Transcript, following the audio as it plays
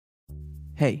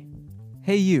Hey,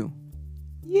 you.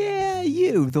 Yeah,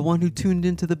 you, the one who tuned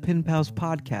into the Pin Pals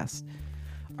podcast.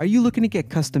 Are you looking to get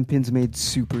custom pins made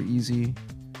super easy?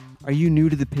 Are you new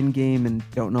to the pin game and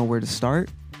don't know where to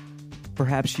start?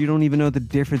 Perhaps you don't even know the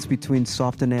difference between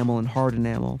soft enamel and hard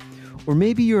enamel. Or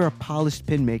maybe you're a polished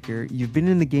pin maker, you've been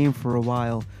in the game for a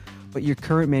while, but your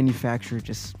current manufacturer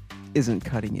just isn't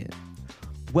cutting it.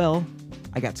 Well,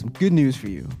 I got some good news for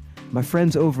you. My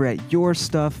friends over at Your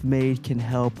Stuff Made can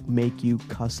help make you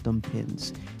custom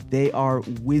pins. They are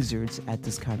wizards at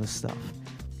this kind of stuff.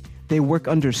 They work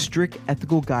under strict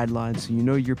ethical guidelines so you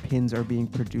know your pins are being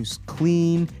produced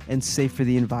clean and safe for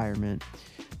the environment.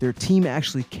 Their team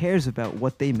actually cares about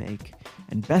what they make.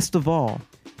 And best of all,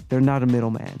 they're not a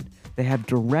middleman. They have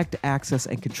direct access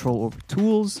and control over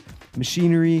tools,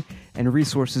 machinery, and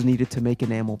resources needed to make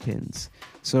enamel pins.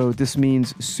 So this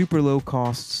means super low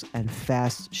costs and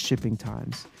fast shipping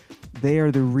times. They are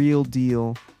the real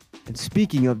deal. And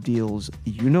speaking of deals,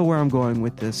 you know where I'm going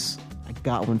with this. I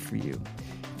got one for you.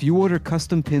 If you order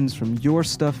custom pins from Your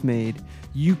Stuff Made,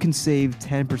 you can save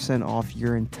 10% off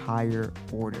your entire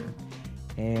order.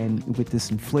 And with this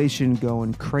inflation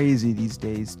going crazy these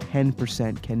days,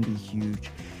 10% can be huge.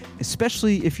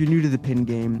 Especially if you're new to the pin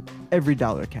game, every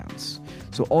dollar counts.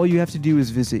 So all you have to do is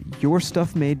visit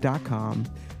yourstuffmade.com,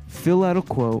 fill out a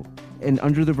quote, and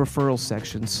under the referral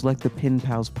section, select the Pin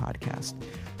Pals podcast.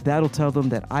 That'll tell them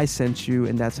that I sent you,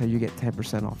 and that's how you get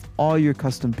 10% off all your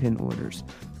custom pin orders.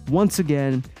 Once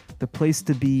again, the place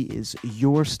to be is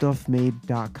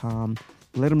yourstuffmade.com.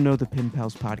 Let them know the Pin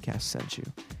Pals podcast sent you.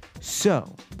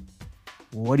 So,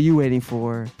 what are you waiting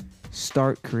for?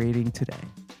 Start creating today.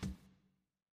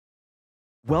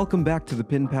 Welcome back to the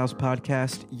Pin Pals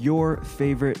podcast, your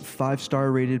favorite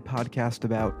 5-star rated podcast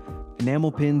about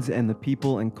enamel pins and the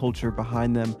people and culture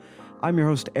behind them. I'm your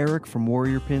host, Eric from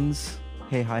Warrior Pins.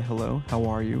 Hey, hi, hello, how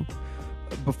are you?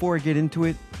 Before I get into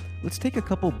it, let's take a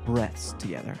couple breaths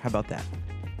together. How about that?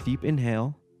 Deep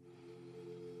inhale.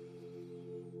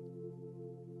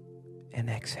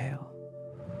 And exhale.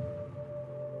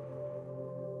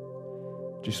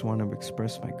 Just want to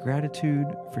express my gratitude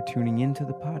for tuning into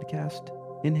the podcast.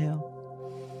 Inhale.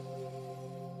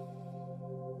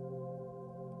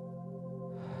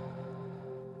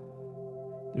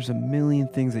 There's a million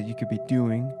things that you could be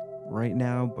doing right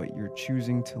now, but you're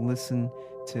choosing to listen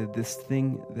to this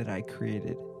thing that I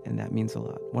created, and that means a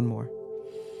lot. One more.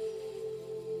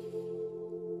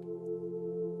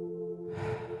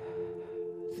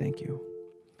 Thank you.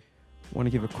 I want to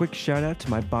give a quick shout out to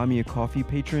my Buy Me a Coffee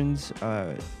patrons,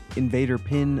 Invader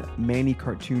Pin, Manny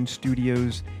Cartoon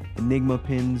Studios, Enigma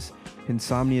Pins,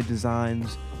 Pinsomnia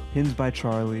Designs, Pins by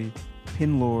Charlie,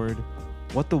 Pin Lord,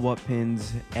 What the What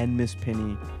Pins, and Miss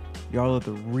Penny. Y'all are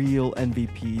the real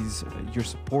MVPs. Your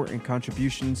support and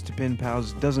contributions to Pin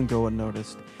Pals doesn't go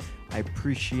unnoticed. I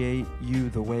appreciate you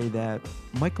the way that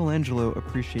Michelangelo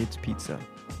appreciates pizza.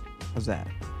 How's that?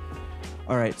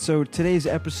 All right, so today's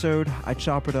episode, I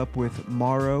chop it up with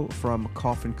Mauro from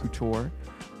Coffin Couture.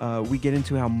 We get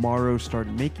into how Mauro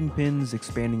started making pins,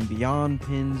 expanding beyond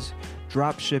pins,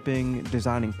 drop shipping,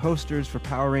 designing posters for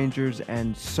Power Rangers,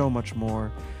 and so much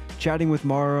more. Chatting with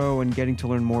Mauro and getting to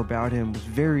learn more about him was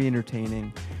very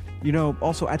entertaining. You know,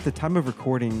 also at the time of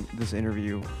recording this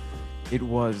interview, it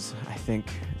was, I think,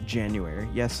 January.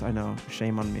 Yes, I know,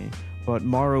 shame on me. But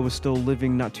Mauro was still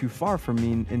living not too far from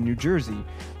me in New Jersey.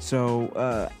 So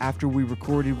after we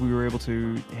recorded, we were able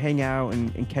to hang out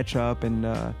and catch up and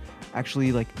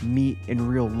actually like meet in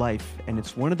real life. And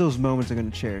it's one of those moments I'm going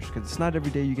to cherish because it's not every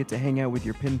day you get to hang out with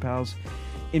your pin pals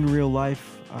in real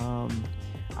life.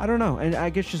 I don't know. And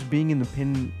I guess just being in the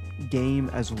pin game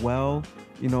as well,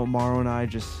 you know, Mauro and I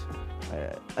just,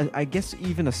 I guess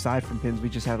even aside from pins, we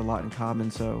just had a lot in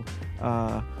common. So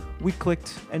we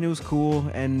clicked and it was cool.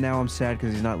 And now I'm sad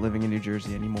because he's not living in New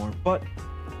Jersey anymore. But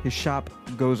his shop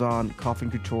goes on. Coffin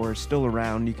Couture is still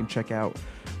around. You can check out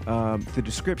the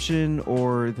description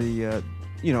or the,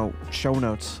 show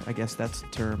notes. I guess that's the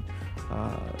term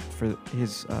for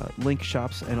his link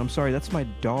shops. And I'm sorry, that's my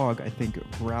dog, I think,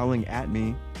 growling at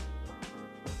me.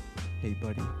 Hey,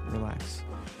 buddy, relax.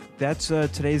 That's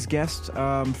today's guest.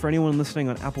 For anyone listening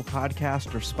on Apple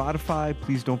Podcast or Spotify,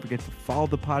 please don't forget to follow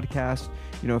the podcast.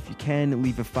 You know, if you can,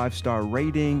 leave a 5-star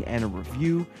rating and a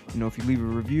review. You know, if you leave a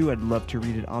review, I'd love to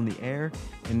read it on the air.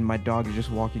 And my dog is just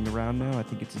walking around now. I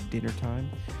think it's dinner time.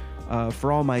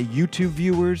 For all my YouTube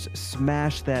viewers,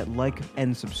 smash that like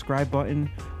and subscribe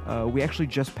button. We actually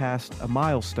just passed a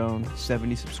milestone,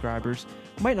 70 subscribers.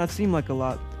 Might not seem like a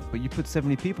lot, but you put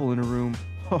 70 people in a room,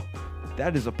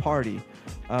 that is a party.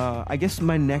 I guess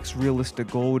my next realistic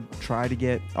goal would try to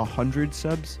get 100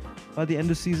 subs by the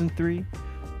end of season 3.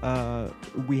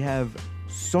 We have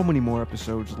so many more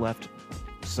episodes left,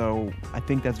 so I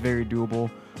think that's very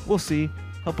doable. We'll see.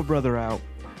 Help a brother out.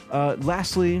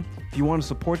 Lastly, if you want to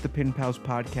support the Pin Pals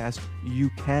podcast, you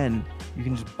can. You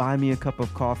can just buy me a cup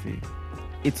of coffee.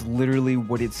 It's literally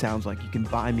what it sounds like. You can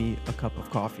buy me a cup of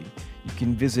coffee. You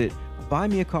can visit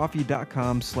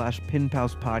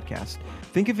buymeacoffee.com/pinpalspodcast.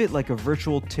 Think of it like a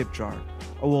virtual tip jar.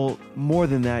 Well, more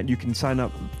than that, you can sign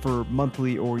up for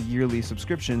monthly or yearly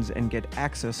subscriptions and get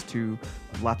access to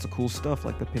lots of cool stuff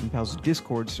like the Pin Pals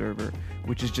Discord server,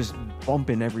 which is just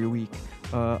bumping every week.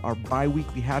 Our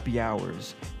bi-weekly happy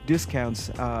hours,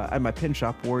 discounts at my pin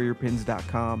shop,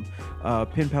 warriorpins.com,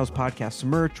 Pin Pals podcast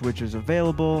merch, which is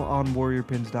available on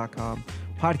warriorpins.com,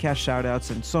 podcast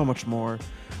shoutouts, and so much more.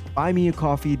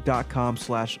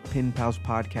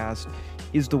 buymeacoffee.com/pinpalspodcast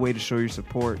is the way to show your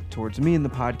support towards me and the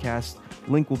podcast.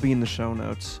 Link will be in the show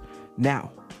notes.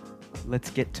 Now,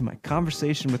 let's get to my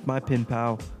conversation with my pen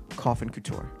pal, Coffin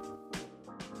Couture.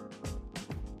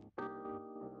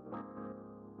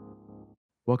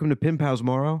 Welcome to Pin Pals,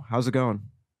 Morrow. How's it going?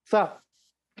 Sup?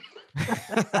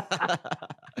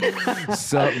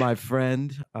 Sup, my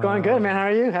friend? Going good, man. How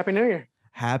are you? Happy New Year.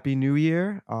 Happy New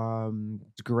Year.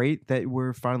 It's great that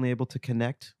we're finally able to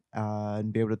connect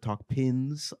and be able to talk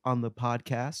pins on the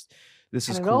podcast. This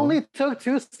is and it cool. only took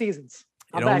 2 seasons.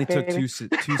 It only took two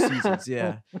seasons,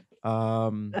 yeah.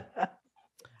 How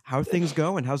are things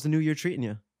going? How's the new year treating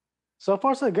you? So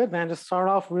far, so good, man. Just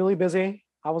started off really busy.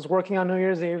 I was working on New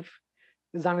Year's Eve,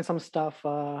 designing some stuff.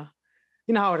 You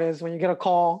know how it is when you get a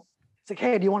call. It's like,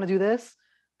 hey, do you want to do this?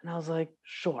 And I was like,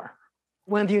 sure.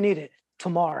 When do you need it?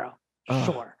 Tomorrow.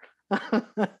 Sure.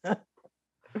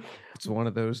 It's one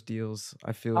of those deals.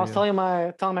 I feel. I was telling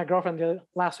my girlfriend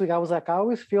last week. I was like, I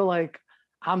always feel like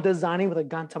I'm designing with a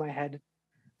gun to my head.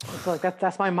 It's like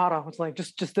that's my motto. It's like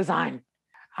just design.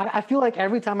 I feel like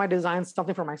every time I design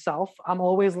something for myself, I'm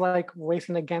always like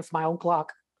racing against my own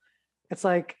clock. It's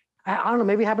like I don't know.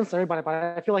 Maybe it happens to everybody, but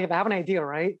I feel like if I have an idea,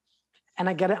 right, and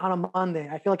I get it on a Monday,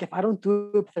 I feel like if I don't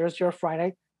do it Thursday or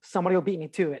Friday, somebody will beat me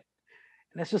to it.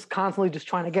 And it's just constantly just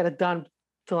trying to get it done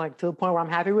to the point where I'm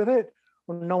happy with it,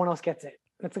 or no one else gets it.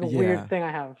 It's like a weird thing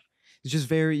I have. It's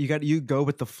just you go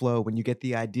with the flow. When you get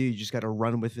the idea, you just got to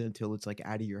run with it until it's like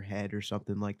out of your head or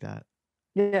something like that.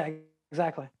 Yeah,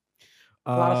 exactly.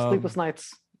 A lot of sleepless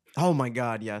nights. Oh my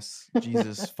God, yes.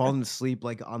 Jesus. Falling asleep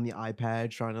like on the iPad,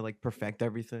 trying to like perfect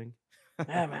everything.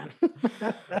 Yeah, man.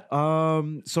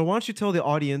 So why don't you tell the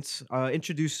audience,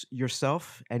 introduce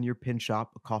yourself and your pin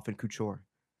shop, Coffin Couture.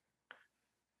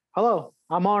 Hello,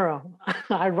 I'm Morrow.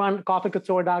 I run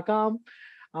coffincouture.com.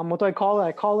 What do I call it?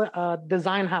 I call it a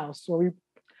design house where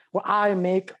I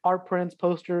make art prints,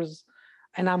 posters,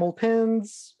 enamel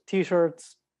pins,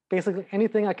 t-shirts, basically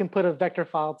anything I can put a vector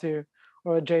file to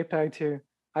or a JPEG to,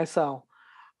 I sell.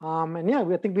 And yeah,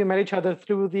 I think we met each other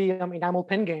through the enamel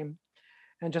pin game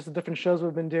and just the different shows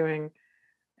we've been doing.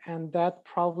 And that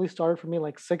probably started for me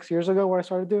like 6 years ago where I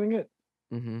started doing it.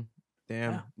 Mm-hmm.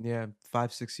 Damn. Yeah.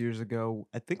 5-6 years ago.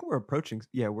 I think we're approaching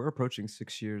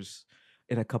 6 years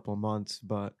in a couple of months.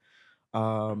 But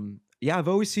yeah, I've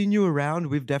always seen you around.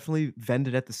 We've definitely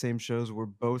vended at the same shows. We're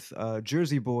both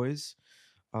Jersey boys.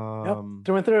 Yep,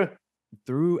 through and through.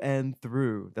 Through and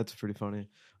through. That's pretty funny.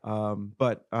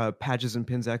 But Patches and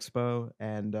Pins Expo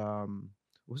and what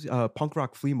was it? Punk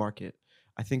Rock Flea Market.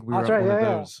 I think we were at one of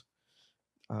those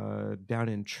down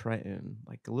in Trenton,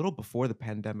 like a little before the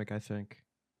pandemic, I think.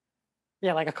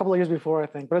 Yeah, like a couple of years before, I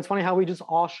think. But it's funny how we just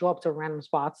all show up to random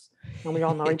spots and we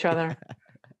all know each other.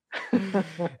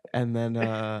 and then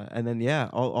yeah,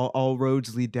 all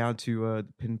roads lead down to the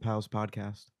Pin Pals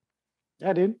podcast.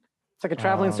 Yeah, dude. It's like a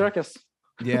traveling circus.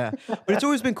 Yeah, but it's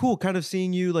always been cool kind of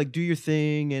seeing you like do your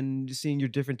thing and seeing your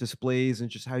different displays and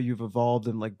just how you've evolved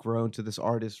and like grown to this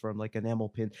artist from like enamel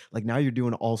pin. Like now you're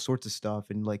doing all sorts of stuff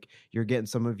and like you're getting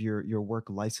some of your work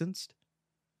licensed.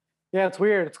 Yeah, it's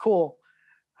weird. It's cool.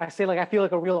 I feel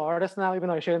like a real artist now, even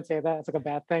though I shouldn't say that. It's like a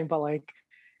bad thing, but like,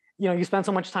 you know, you spend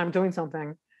so much time doing something,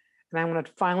 and then when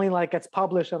it finally like gets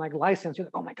published and like licensed, you're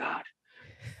like, oh my God,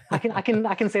 I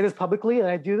can say this publicly and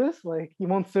I do this. Like, you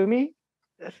won't sue me.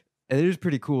 It is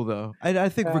pretty cool though. I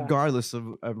think regardless of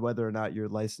whether or not you're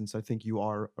licensed, I think you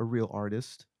are a real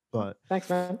artist. But thanks,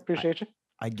 man. Appreciate you.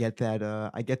 I get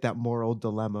that moral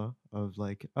dilemma of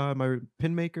like, am I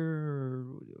pin maker or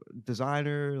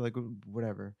designer, like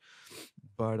whatever.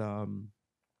 But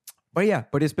yeah,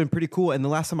 but it's been pretty cool. And the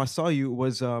last time I saw you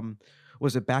was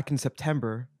it back in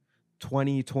September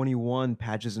 2021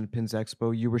 Patches and Pins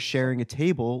Expo. You were sharing a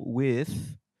table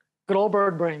with good old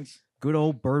Bird Brains. Good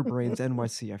old Bird Brains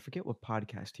NYC. I forget what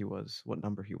podcast he was, what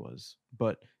number he was,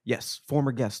 but yes,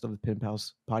 former guest of the Pin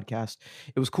Pals podcast.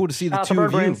 It was cool to see the Shout out to two Bird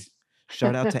of you. Brains.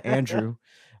 Shout out to Andrew.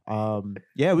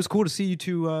 Yeah, it was cool to see you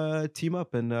two team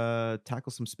up and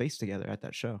tackle some space together at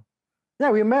that show.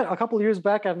 Yeah, we met a couple of years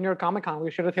back at New York Comic Con.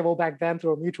 We shared a table back then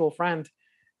through a mutual friend,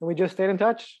 and we just stayed in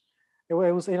touch. It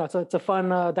was, it's a fun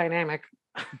dynamic.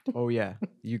 Oh yeah,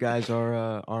 you guys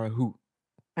are a hoot.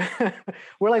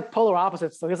 We're like polar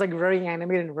opposites. So he's like very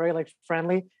animated and very like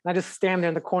friendly, and I just stand there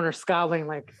in the corner scowling,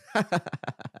 like,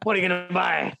 "What are you gonna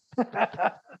buy?"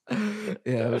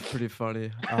 Yeah, it was pretty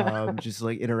funny. Just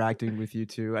like interacting with you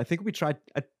two. I think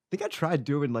I tried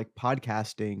doing like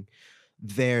podcasting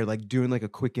there, like doing like a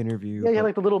quick interview. Yeah, you had but-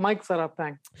 like the little mic setup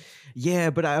thing. Yeah,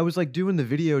 but I was like doing the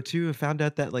video too. I found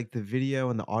out that like the video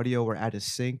and the audio were out of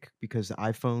sync because the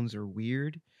iPhones are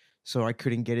weird. So I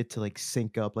couldn't get it to like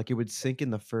sync up. Like it would sync in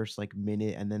the first like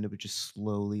minute and then it would just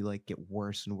slowly like get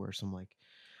worse and worse. I'm like,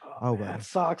 oh man, well. that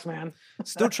sucks, man.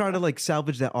 Still trying to like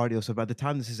salvage that audio. So by the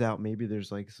time this is out, maybe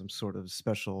there's like some sort of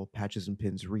special patches and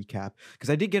pins recap. Because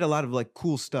I did get a lot of like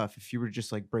cool stuff if you were to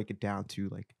just like break it down to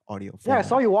like audio Yeah, I format.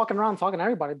 saw you walking around talking to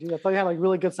everybody, dude. I thought you had like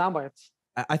really good sound bites.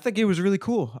 I think it was really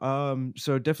cool.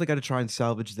 So definitely got to try and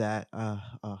salvage that.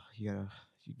 You're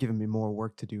giving me more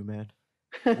work to do, man.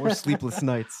 More sleepless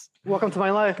nights. Welcome to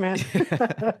my life, man.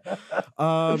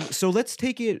 So let's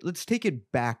take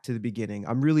it back to the beginning.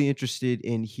 I'm really interested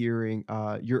in hearing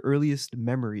your earliest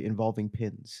memory involving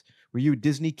pins. Were you a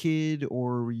Disney kid,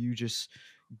 or were you just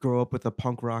grow up with a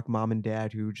punk rock mom and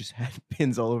dad who just had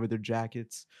pins all over their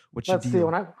jackets? What's your Let's see. deal?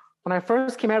 When I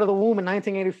first came out of the womb in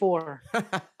 1984,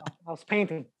 I was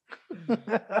painting.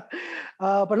 But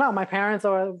no, my parents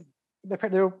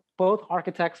they were both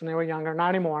architects when they were younger, not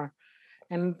anymore.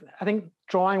 And I think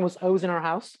drawing was always in our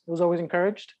house. It was always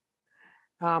encouraged.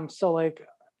 So like,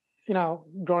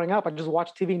 growing up, I just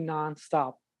watched TV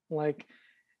nonstop. Like,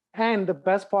 and the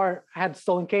best part, I had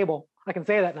stolen cable. I can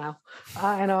say that now.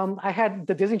 And I had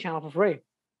the Disney Channel for free.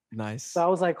 Nice. So I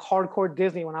was like hardcore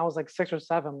Disney when I was like 6 or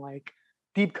 7, like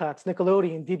deep cuts,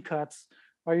 Nickelodeon deep cuts.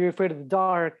 Are You Afraid of the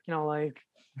Dark? Like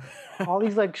all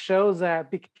these like shows that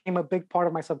became a big part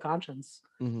of my subconscious.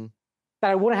 Mm-hmm. That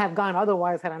I wouldn't have gone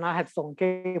otherwise had I not had stolen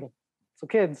cable. So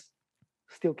kids,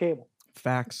 steal cable.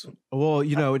 Facts. Well,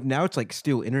 now it's like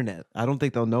steal internet. I don't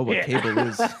think they'll know what cable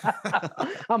is.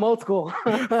 I'm old school.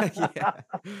 Yeah.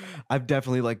 I've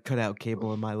definitely like cut out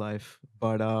cable in my life.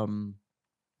 But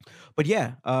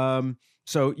yeah.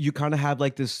 So you kind of have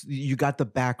like this, you got the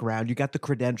background, you got the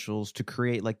credentials to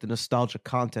create like the nostalgia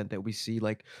content that we see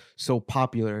like so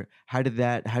popular. How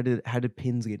did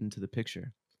pins get into the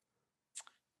picture?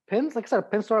 Pins, like I said,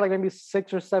 pins started like maybe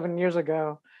 6 or 7 years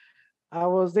ago.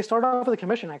 They started off with a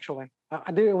commission actually.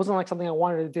 It wasn't like something I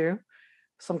wanted to do.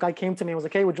 Some guy came to me and was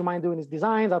like, "Hey, would you mind doing these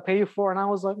designs? I'll pay you for it." And I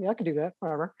was like, "Yeah, I could do that,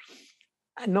 whatever."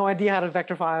 I had no idea how to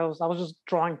vector files. I was just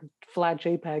drawing flat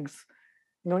JPEGs.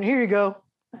 Here you go.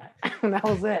 And that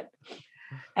was it.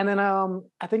 And then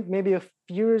I think maybe a few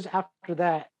years after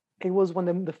that, it was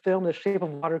when the film The Shape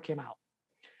of Water came out.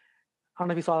 I don't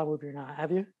know if you saw that movie or not.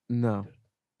 Have you? No.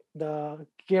 The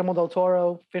Guillermo del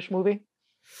Toro fish movie.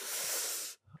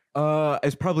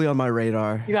 It's probably on my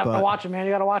radar. You gotta watch it, man.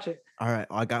 You gotta watch it. All right,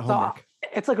 I got homework. So,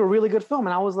 it's like a really good film,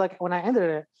 and I was like, when I ended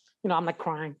it, I'm like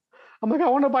crying. I'm like, I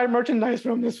want to buy merchandise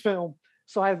from this film.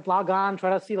 So I log on, try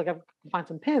to see like I can find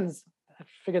some pins. I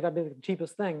figured that'd be the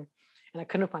cheapest thing, and I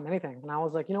couldn't find anything. And I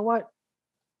was like, you know what?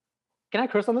 Can I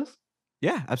curse on this?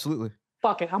 Yeah, absolutely.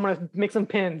 Fuck it, I'm gonna make some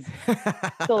pins.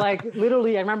 So like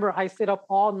literally, I remember I stayed up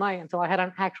all night until I had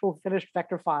an actual finished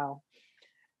vector file.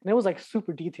 And it was like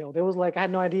super detailed. It was like, I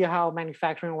had no idea how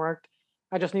manufacturing worked.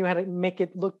 I just knew how to make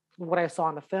it look what I saw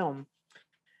in the film.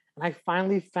 And I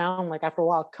finally found, like after a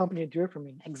while, a company to do it for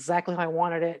me, exactly how I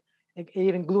wanted it. It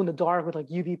even glue in the dark with like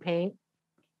UV paint.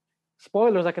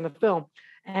 Spoilers, like in the film.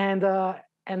 And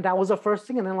that was the first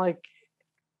thing. And then like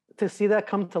to see that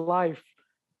come to life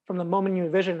from the moment you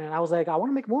envision it, I was like, I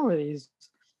want to make more of these.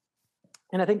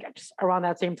 And I think just around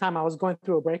that same time, I was going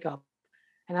through a breakup.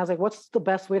 And I was like, what's the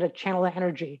best way to channel that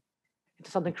energy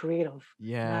into something creative?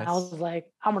 Yes. And I was like,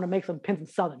 I'm going to make some pins and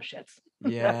sell them shits.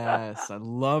 Yes, I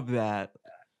love that.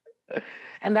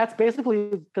 And that's basically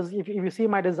because if you see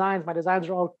my designs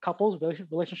are all couples,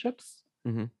 relationships,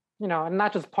 Mm-hmm. and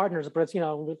not just partners, but it's,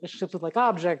 relationships with like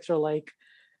objects or like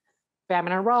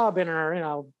Batman and Robin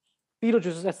or,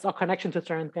 Beetlejuice. That's a connection to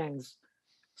certain things.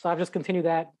 So I've just continued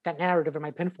that narrative in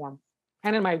my pin form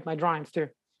and in my drawings too.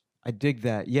 I dig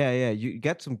that. Yeah. You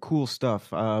got some cool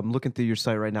stuff. I'm looking through your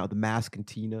site right now. The Mask and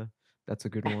Tina. That's a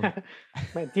good one.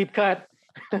 My deep cut.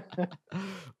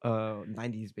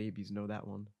 90s babies know that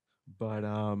one. But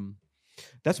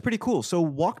That's pretty cool. So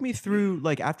walk me through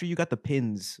like after you got the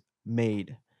pins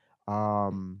made,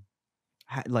 um,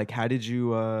 how did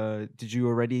you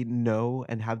already know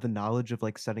and have the knowledge of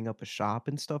like setting up a shop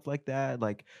and stuff like that?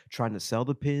 Like trying to sell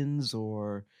the pins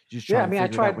or just Yeah, I trying to mean, I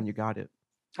figure it out tried when you got it?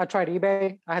 I tried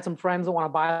eBay. I had some friends that want to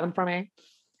buy them from me,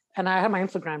 and I had my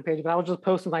Instagram page, but I was just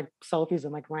posting like selfies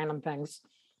and like random things.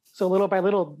 So little by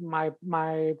little,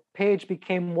 my page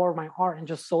became more of my art and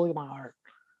just solely my art.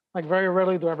 Like very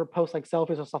rarely do I ever post like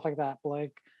selfies or stuff like that. But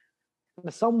like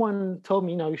someone told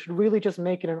me, you should really just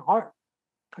make it an art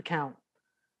account.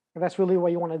 If that's really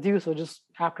what you want to do. So just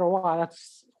after a while,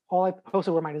 that's all I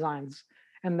posted were my designs,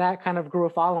 and that kind of grew a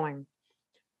following.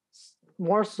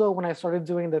 More so when I started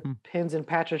doing the Hmm. pins and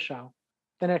patches show,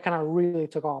 then it kind of really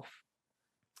took off.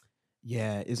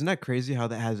 Yeah, isn't that crazy how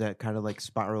that has that kind of like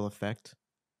spiral effect?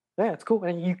 Yeah, it's cool,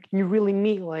 and you really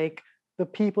meet like the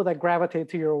people that gravitate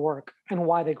to your work and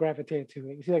why they gravitate to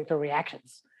it. You see like the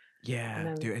reactions, and Yeah,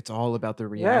 then dude, it's all about the yeah,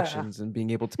 reactions and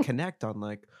being able to connect on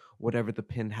like whatever the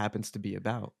pin happens to be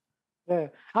about. yeah.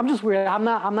 I'm just weird. I'm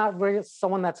not very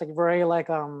someone that's like very like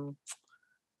I don't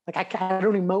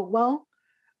emote well.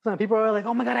 So people are like,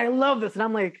 "Oh my god, I love this," and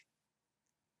I'm like,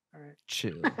 "All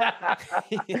Chill.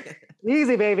 right,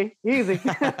 easy, baby, easy."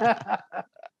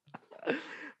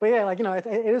 But yeah, like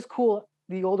it is cool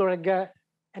the older I get,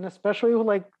 and especially with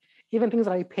like even things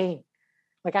that I paint.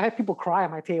 Like I have people cry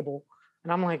at my table,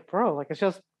 and I'm like, bro, like they're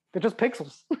just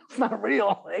pixels. It's not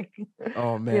real. Like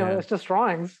Oh it's man. just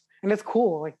drawings, and it's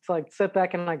cool. Like to like sit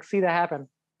back and like see that happen.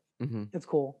 Hmm. It's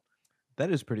cool.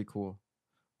 That is pretty cool.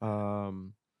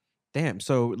 Um, damn.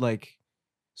 So like,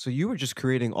 so you were just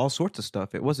creating all sorts of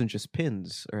stuff. It wasn't just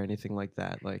pins or anything like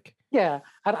that. Like, Yeah,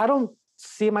 I don't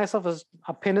see myself as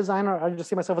a pin designer. I just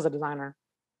see myself as a designer,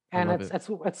 I and love it's it. it's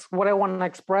it's what I want to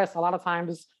express. A lot of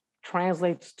times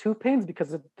translates to pins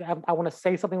because I want to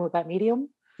say something with that medium,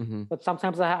 Hmm. but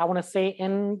sometimes I want to say it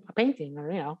in a painting or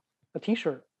a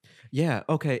T-shirt. Yeah.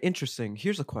 Okay. Interesting.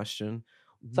 Here's a question.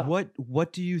 So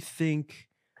What do you think,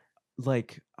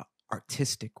 like,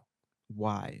 artistic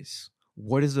wise?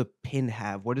 What does a pin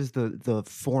have? What is the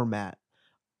format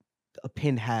a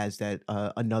pin has that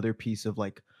another piece of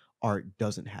like art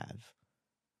doesn't have?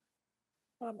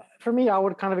 for me, I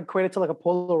would kind of equate it to like a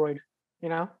Polaroid. You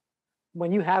know,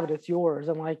 when you have it, it's yours,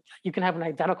 and like you can have an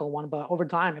identical one, but over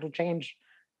time it'll change.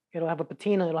 It'll have a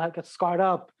patina. It'll get scarred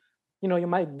up. You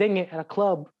might ding it at a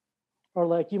club, or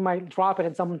like you might drop it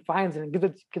and someone finds it and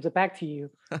gives it back to you.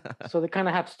 So they kind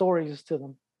of have stories to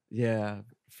them, Yeah,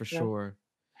 for you know. sure.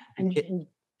 And It, you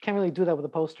can't really do that with a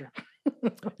poster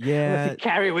unless you yeah,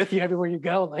 carry it with you everywhere you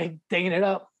go, like dinging it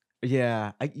up.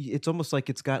 yeah. It's almost like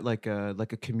it's got like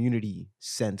a community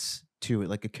sense to it,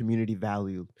 like a community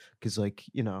value, because like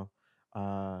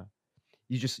uh,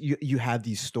 you have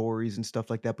these stories and stuff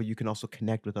like that, but you can also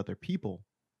connect with other people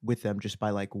with them just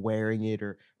by like wearing it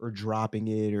or dropping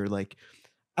it or like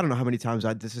I don't know how many times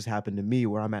this has happened to me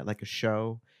where I'm at like a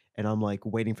show and I'm like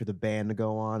waiting for the band to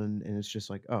go on and it's just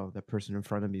like, oh, that person in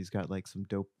front of me's got like some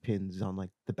dope pins on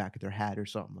like the back of their hat or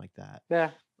something like that.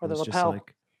 Yeah, or And the it's just lapel.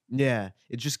 like, yeah,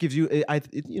 it just gives you,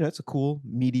 it's a cool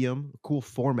medium, a cool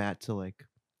format to like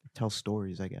tell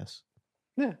stories, I guess.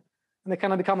 Yeah, and they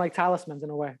kind of become like talismans in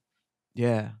a way.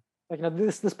 Yeah. Like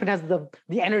this pin has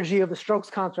the energy of the Strokes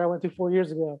concert I went to 4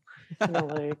 years ago.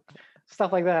 Like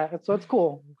stuff like that. So it's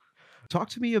cool. Talk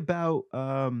to me about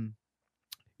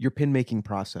your pin making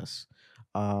process.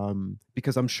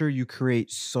 Because I'm sure you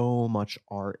create so much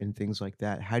art and things like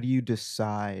that. How do you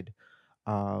decide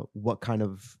what kind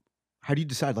of how do you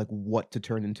decide like what to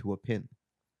turn into a pin?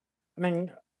 I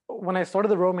mean, when I started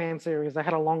the romance series, I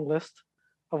had a long list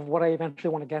of what I eventually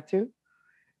want to get to.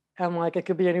 And like it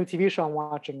could be a new TV show I'm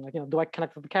watching. Like, do I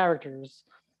connect with the characters?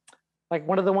 Like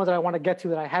one of the ones that I want to get to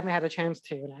that I haven't had a chance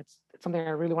to, and it's something I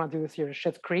really want to do this year is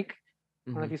Schitt's Creek.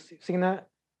 I don't know Mhm. if you've seen that.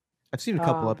 I've seen a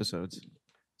couple Uh, episodes.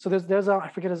 so there's a I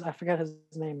forget his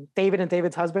name. David and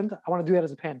David's husband. I want to do that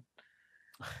as a pin.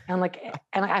 And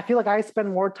I feel like I spend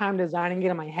more time designing it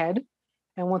in my head.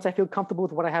 And once I feel comfortable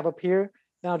with what I have up here,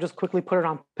 then I'll just quickly put it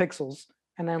on pixels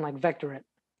and then like vector it.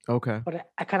 Okay. But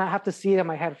I kind of have to see it in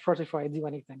my head first before I do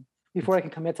anything, before I can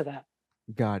commit to that.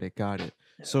 Got it. Got it.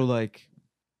 Yeah. So like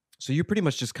so you're pretty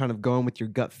much just kind of going with your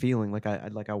gut feeling like I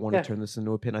want to Yeah. turn this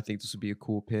into a pin. I think this would be a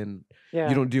cool pin. You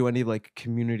Yeah. don't do any like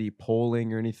community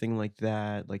polling or anything like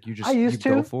that. Like I you used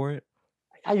go to. for it.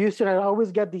 I used to. I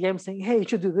always get DMs saying, "Hey, you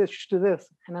should do this. You should do this."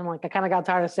 And I'm like, I kind of got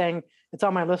tired of saying it's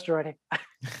on my list already.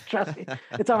 Trust me,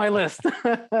 it's on my list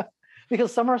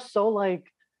because some are so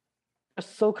like,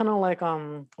 so kind of like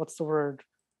what's the word?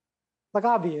 Like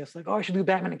obvious. Like, oh, I should do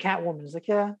Batman and Catwoman. It's like,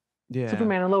 yeah, Yeah.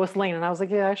 Superman and Lois Lane. And I was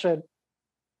like, yeah, I should.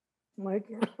 Like,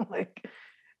 like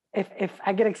if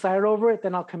I get excited over it,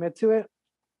 then I'll commit to it.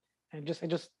 And it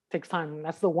just takes time.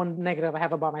 That's the one negative I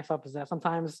have about myself is that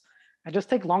sometimes I just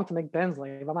take long to make pens.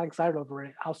 Like if I'm not excited over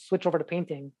it, I'll switch over to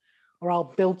painting, or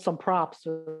I'll build some props,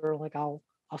 or like I'll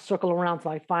circle around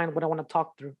till I find what I want to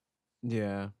talk through.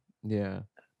 Yeah, yeah.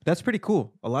 That's pretty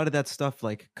cool. A lot of that stuff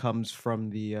like comes from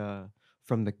the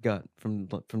gut, from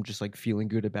just like feeling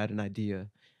good about an idea.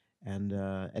 And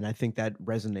I think that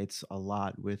resonates a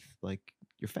lot with like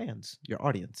your fans, your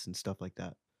audience and stuff like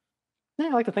that. Yeah, I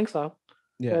like to think so.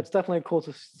 Yeah, Yeah, it's definitely cool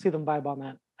to see them vibe on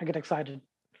that. I get excited.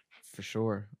 for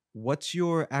sure. What's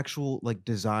your actual like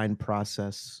design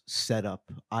process setup?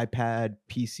 iPad,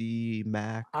 PC,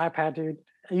 Mac? iPad, dude.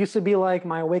 It used to be like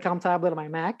my Wacom tablet on my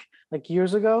Mac, like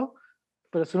years ago.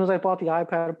 But as soon as I bought the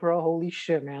iPad Pro, holy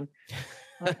shit, man!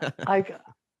 Like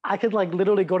I could like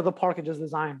literally go to the park and just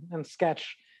design and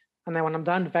sketch, and then when I'm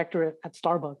done, vector it at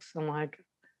Starbucks. I'm like,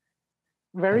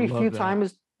 I very few love that.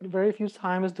 times, very few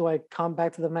times do I come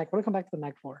back to the Mac. What do I come back to the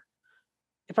Mac for?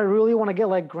 If I really want to get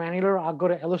like granular, I'll go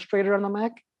to Illustrator on the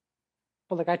Mac.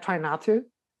 But like I try not to,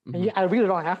 and Mhm. I really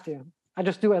don't have to. I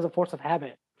just do it as a force of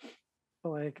habit. But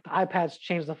like the iPads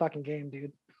changed the fucking game,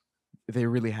 dude. They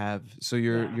really have. So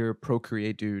Yeah, you're a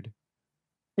Procreate dude.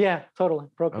 yeah, totally.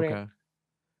 Procreate, Okay.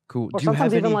 Cool. or Do you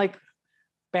sometimes have even any like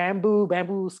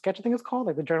bamboo sketch. I think it's called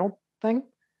like the journal thing.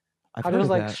 I've I heard just of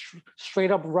like that.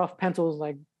 straight up rough pencils,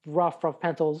 like rough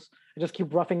pencils. I just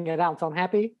keep roughing it out until I'm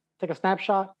happy. Take a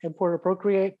snapshot, import or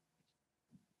Procreate,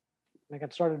 and I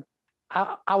get started.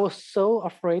 I was so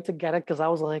afraid to get it because I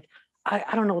was like,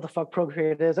 I don't know what the fuck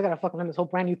Procreate is. I gotta fucking learn this whole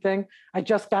brand new thing. I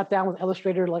just got down with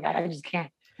Illustrator, like I just can't.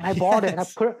 And I bought it and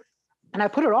Yes. I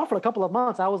put it off for a couple of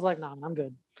months. I was like, nah, I'm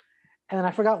good. And then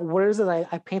I forgot where is it.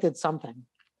 I painted something.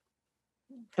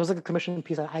 It was like a commission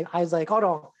piece. I was like, oh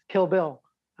no, Kill Bill.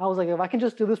 I was like, if I can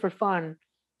just do this for fun,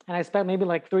 and I spent maybe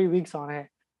like 3 weeks on it,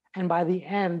 and by the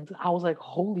end, I was like,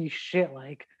 holy shit,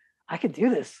 like I could do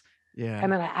this. Yeah.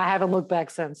 And then I haven't looked back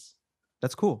since.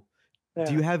 That's cool.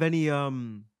 Do you Yeah. have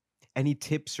any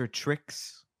tips or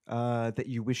tricks that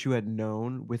you wish you had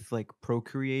known with like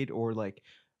Procreate or like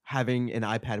having an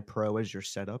iPad Pro as your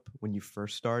setup when you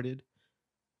first started?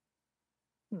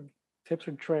 Hmm. Tips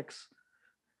or tricks.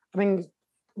 I mean,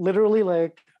 literally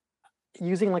like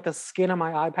using like the skin of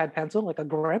my iPad pencil, like a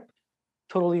grip,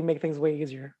 totally make things way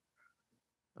easier.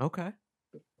 Okay.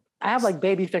 I have like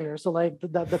baby fingers, so like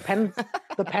the pen,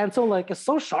 the pencil like is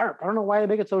so sharp. I don't know why they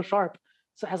make it so sharp.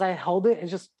 So as I held it, it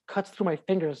just cuts through my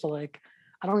fingers. So like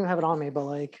I don't even have it on me, but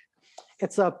like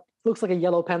it's a looks like a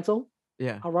yellow pencil,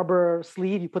 Yeah. a rubber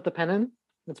sleeve. You put the pen in,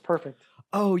 it's perfect.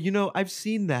 Oh, you know, I've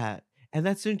seen that. And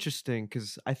that's interesting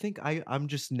because I think I'm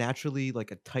just naturally like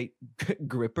a tight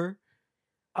gripper.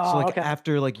 So Oh, like okay.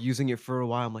 after like using it for a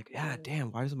while, I'm like, yeah,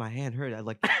 damn, why does my hand hurt? I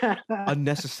like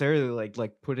unnecessarily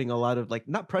like putting a lot of like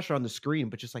not pressure on the screen,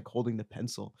 but just like holding the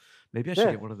pencil. Maybe I should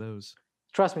Yeah, get one of those.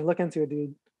 trust me, look into it,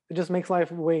 dude. It just makes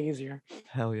life way easier.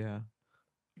 Hell yeah.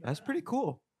 That's pretty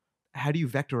cool. How do you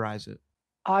vectorize it?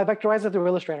 I vectorize it through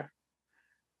Illustrator.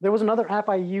 There was another app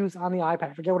I use on the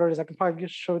iPad. I forget what it is. I can probably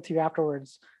just show it to you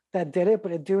afterwards. That did it,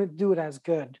 but it didn't do it as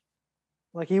good.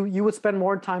 Like you would spend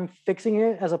more time fixing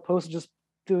it as opposed to just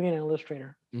doing it in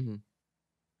Illustrator. Mm-hmm.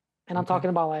 And I'm Okay. talking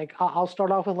about like I'll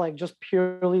start off with like just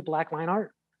purely black line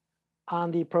art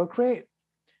on the Procreate.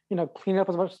 You know, clean it up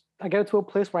as much. I get it to a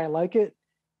place where I like it,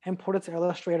 import it to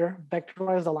Illustrator,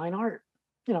 vectorize the line art.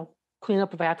 You know, clean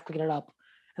up if I have to clean it up,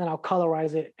 and then I'll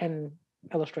colorize it in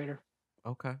Illustrator.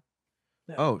 Okay.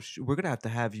 Yeah. Oh, we're gonna have to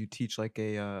have you teach like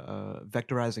a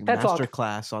vectorizing TED master Talk.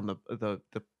 class on the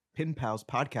Pin Pals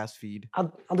podcast feed.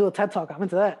 I'll do a TED Talk. I'm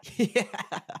into that.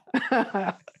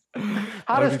 Yeah,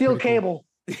 How that to would be steal pretty cool.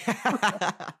 cable.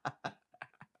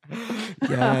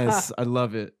 Yes, I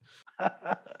love it.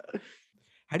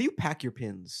 How do you pack your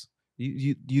pins?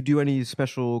 You do any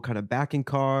special kind of backing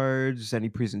cards, any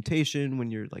presentation when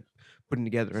you're like putting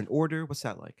together an order? What's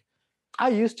that like? I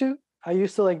used to. I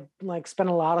used to like spend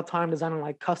a lot of time designing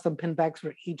like custom pin backs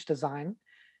for each design,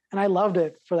 and I loved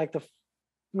it for like the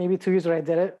maybe 2 years that I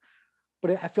did it.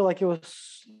 But I feel like it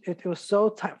was so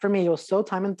time for me. It was so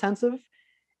time intensive,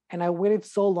 and I waited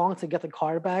so long to get the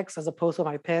card backs as opposed to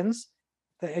my pins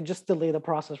that it just delayed the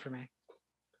process for me.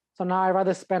 So now I'd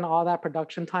rather spend all that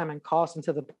production time and cost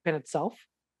into the pin itself,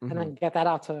 and Hmm. then get that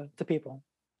out to people.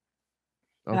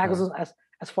 And that Okay. goes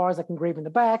as far as like engraving the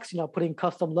backs, you know, putting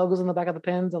custom logos on the back of the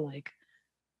pins, and like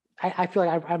I feel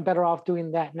like I'm better off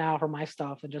doing that now for my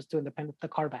stuff than just doing the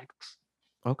card backs.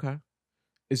 Okay.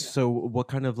 Yeah. So what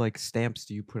kind of like stamps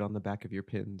do you put on the back of your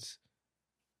pins?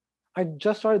 I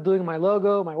just started doing my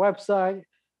logo, my website,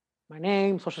 my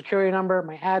name, social security number,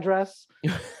 my address.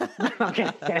 Okay,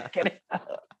 kidding.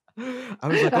 I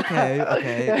was like, okay.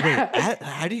 Wait,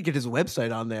 how do you get his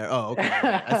website on there? Oh, okay.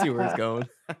 I see where it's going.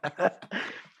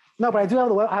 No, but I do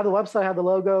have I have the website, I have the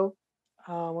logo.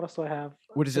 What else do I have?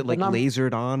 What is it, like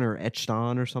lasered on or etched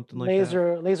on or something like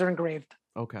that? Laser engraved.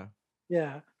 Okay.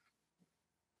 Yeah.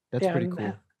 That's pretty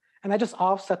cool. And I just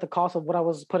offset the cost of what I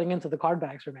was putting into the card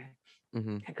bags for me.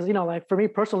 Because like for me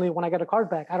personally, when I get a card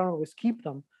bag, I don't always keep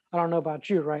them. I don't know about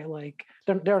you, right? Like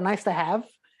they're nice to have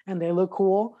and they look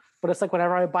cool, but it's like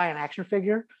whenever I buy an action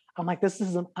figure, I'm like, this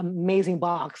is an amazing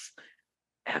box.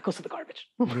 And it goes to the garbage.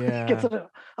 Yeah. It's an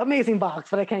amazing box,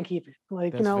 but I can't keep it.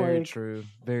 Like, that's very true.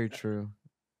 Very true.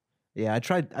 Yeah,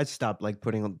 I stopped like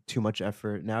putting too much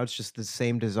effort. Now it's just the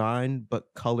same design, but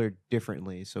colored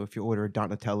differently. So if you order a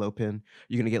Donatello pin,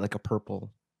 you're going to get like a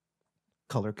purple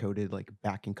color coded, like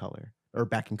backing color or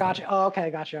backing. Gotcha. Color. Oh, okay.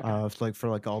 Gotcha. Okay. It's like for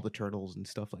like all the turtles and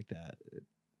stuff like that.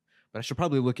 But I should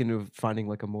probably look into finding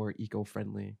like a more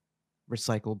eco-friendly,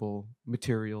 recyclable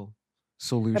material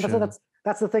solution. Yeah,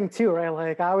 that's the thing too, right?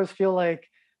 Like I always feel like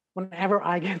whenever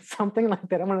I get something like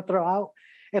that I'm going to throw out,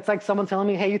 it's like someone telling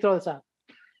me, hey, you throw this out.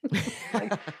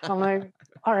 I'm like,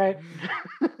 all right.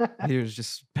 Here's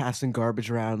just passing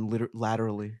garbage around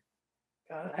laterally.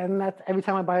 And that's every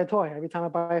time I buy a toy, every time I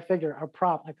buy a figure, a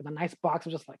prop, like the nice box,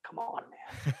 I'm just like, come on,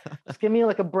 man. Just give me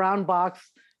like a brown box.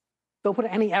 Don't put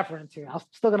any effort into it. I'm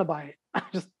still going to buy it.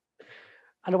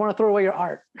 I don't want to throw away your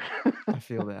art. I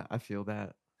feel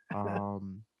that.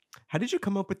 How did you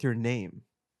come up with your name?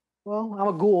 Well, I'm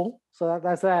a ghoul, so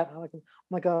that's that. I'm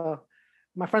like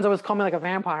my friends always call me like a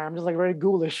vampire. I'm just like very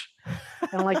ghoulish,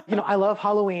 and like I love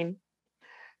Halloween,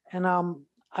 and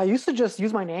I used to just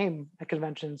use my name at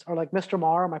conventions or like Mr.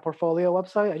 Mar, my portfolio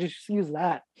website. I just use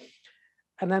that,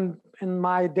 and then in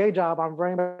my day job, I'm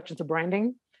very much into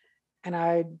branding, and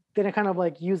I didn't kind of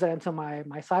like use that into my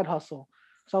side hustle.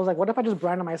 So I was like, what if I just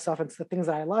branded myself into the things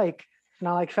that I like? And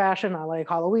I like fashion, I like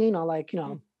Halloween, I like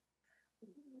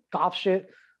golf shit.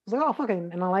 I was like, oh,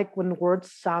 fucking, and I like when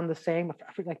words sound the same,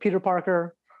 like Peter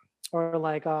Parker, or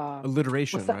like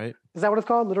alliteration, right? Is that what it's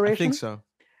called? Alliteration? I think so.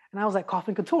 And I was like,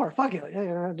 Coffin Couture, fuck it.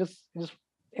 Just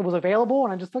it was available,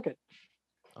 and I just took it.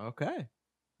 Okay.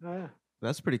 Oh, yeah.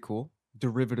 That's pretty cool.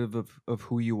 Derivative of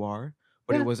who you are,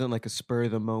 but it wasn't like a spur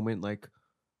of the moment, like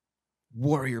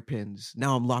warrior pins.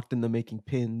 Now I'm locked into making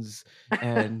pins,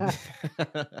 and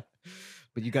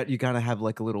but you gotta have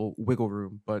like a little wiggle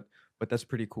room. But that's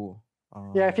pretty cool.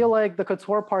 Yeah, I feel like the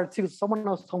couture part too. Someone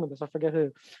else told me this. I forget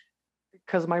who.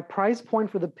 Because my price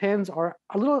point for the pins are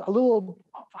a little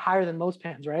higher than most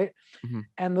pins, right?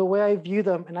 And the way I view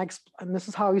them, and this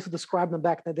is how I used to describe them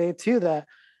back in the day too, that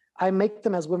I make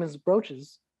them as women's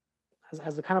brooches,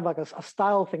 as a kind of like a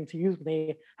style thing to use when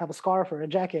they have a scarf or a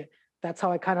jacket. That's how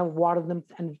I kind of watered them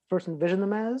and first envisioned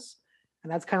them as.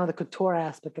 And that's kind of the couture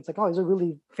aspect. It's like, oh, these are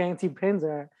really fancy pins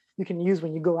that you can use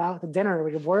when you go out to dinner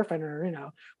with your boyfriend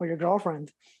or, or your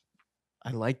girlfriend. I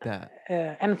like that.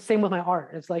 And same with my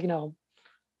art. It's like,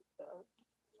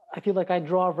 I feel like I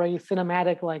draw very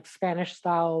cinematic, like Spanish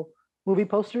style movie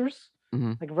posters,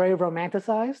 like very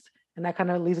romanticized. And that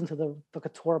kind of leads into the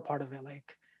couture part of it. Like,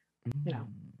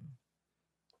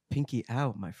 Pinky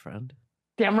out, my friend.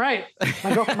 Damn right.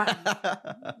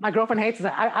 My girlfriend hates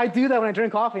that. I do that when I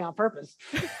drink coffee on purpose.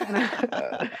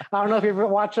 I don't know if you ever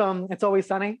watch It's Always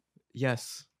Sunny.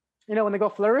 Yes. When they go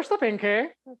flourish the pinky.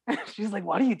 She's like,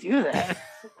 why do you do that?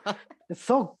 It's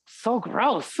so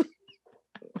gross.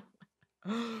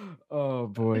 Oh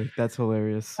boy, that's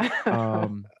hilarious.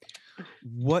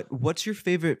 What's your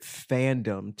favorite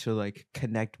fandom to like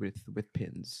connect with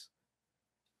pins?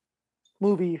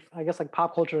 Movie, I guess, like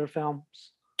pop culture films.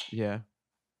 Yeah.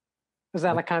 Is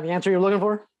that like kind of the answer you're looking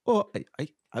for? Well, I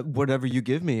whatever you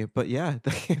give me, but yeah,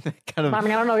 that kind of. I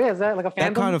mean, I don't know. Yeah, is that like a fandom?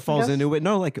 That kind of falls into it.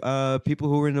 No, like people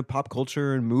who are into pop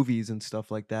culture and movies and stuff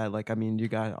like that. Like, I mean, you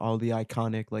got all the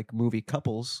iconic like movie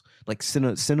couples, like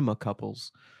cinema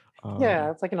couples. Yeah,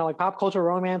 it's like like pop culture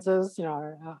romances.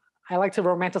 I like to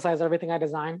romanticize everything I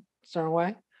design a certain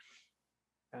way.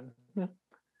 And,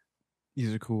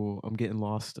 These are cool. I'm getting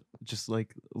lost just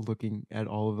like looking at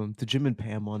all of them. The Jim and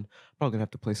Pam one, I'm probably gonna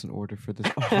have to place an order for this.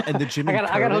 Oh, and the Jim I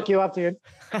gotta hook you up, dude.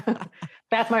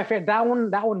 That's my favorite. That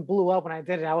one blew up when I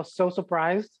did it. I was so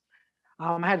surprised.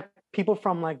 I had people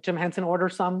from like Jim Henson order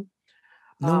some.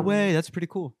 No way, that's pretty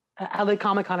cool. At LA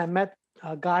Comic Con, I met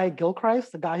Guy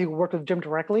Gilchrist, the guy who worked with Jim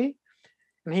directly,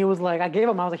 and he was like, I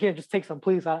was like, here, just take some,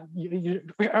 please. You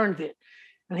earned it.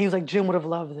 And he was like, Jim would have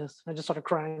loved this. I just started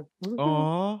crying.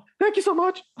 Oh, thank you so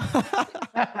much.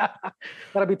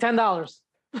 That'll be $10.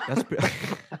 That's pretty.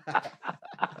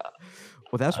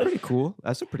 Well, that's pretty cool.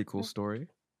 That's a pretty cool story.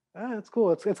 It's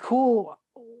cool. It's cool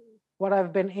what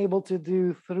I've been able to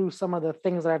do through some of the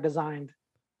things that I've designed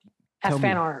as Tell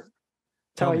fan me, art.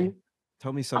 tell Tell me, you,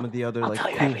 tell me some I'll, of the other I'll like tell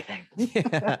you cool, everything.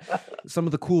 yeah, some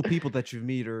of the cool people that you've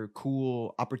met or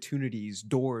cool opportunities,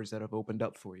 doors that have opened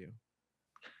up for you.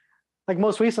 Like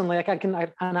most recently, like I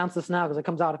announce this now because it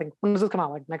comes out. I think when does this come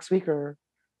out? Like next week or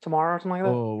tomorrow or something like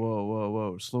that. Whoa, whoa, whoa,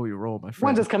 whoa! Slow your roll, my When's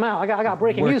friend. this come out? I got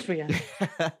breaking Work. news for you.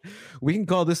 We can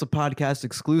call this a podcast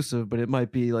exclusive, but it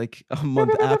might be like a Pew, month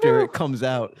pew, pew, pew, after it pew. comes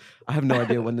out. I have no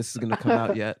idea when this is going to come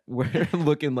out yet. We're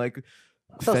looking like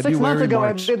So 6 months February, ago, I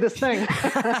March. did this thing.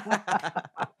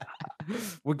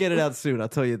 We'll get it out soon. I'll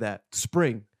tell you that.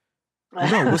 Spring.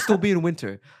 Well, no, we'll still be in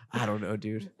winter. I don't know,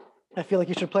 dude. I feel like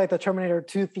you should play the Terminator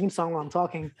 2 theme song while I'm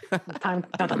talking. Time,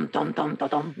 dum, dum, dum, dum, dum,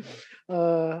 dum.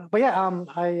 But yeah,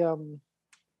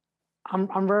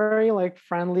 I'm very like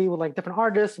friendly with like different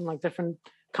artists and like different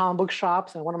comic book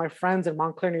shops. And one of my friends in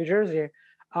Montclair, New Jersey,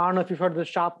 I don't know if you've heard of the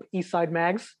shop Eastside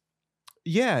Mags.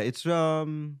 Yeah, it's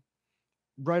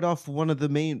right off one of the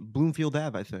main Bloomfield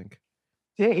Ave, I think.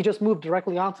 Yeah, he just moved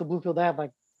directly onto Bluefield Ave,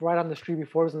 like right on the street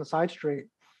before it was in the side street.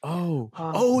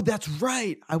 Oh, that's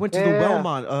right. I went to the Yeah,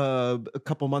 Wellmont a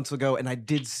couple months ago, and I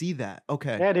did see that.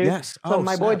 Okay. yeah, dude. Yes. So Oh,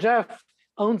 my boy snap. Jeff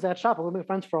owns that shop. We've been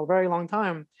friends for a very long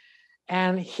time.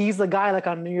 And he's the guy like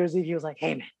on New Year's Eve, he was like,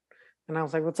 "Hey man." And I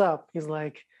was like, "What's up?" He's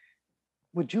like,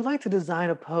 "Would you like to design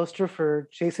a poster for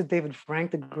Jason David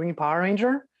Frank, the Green Power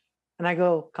Ranger?" And I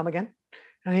go, "Come again?"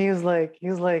 And he was like,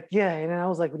 "Yeah." And then I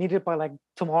was like, "We need it by like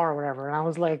tomorrow or whatever." And I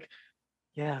was like,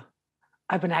 "Yeah,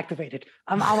 I've been activated.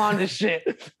 I'm on this shit."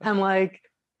 And like,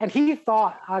 and he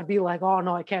thought I'd be like, "Oh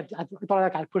no, I can't." I thought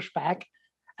like I'd push back.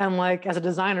 And like as a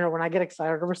designer, when I get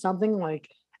excited over something, like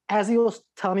as he was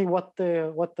telling me what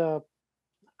the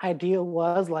idea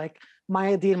was, like my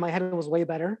idea in my head was way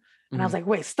better. And I was Mhm. like,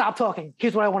 "Wait, stop talking.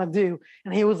 Here's what I want to do."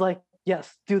 And he was like,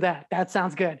 "Yes, do that. That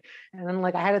sounds good." And then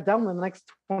like I had it done in the next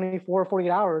 24,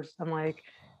 48 hours. I'm like,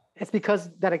 it's because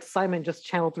that excitement just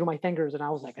channeled through my fingers. And I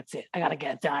was like, "That's it. I gotta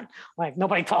get it done." Like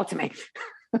nobody talk to me.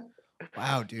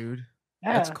 Wow, dude.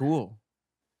 That's Yeah. cool.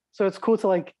 So it's cool to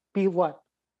like be what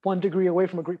 1 degree away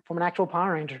from an actual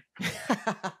Power Ranger.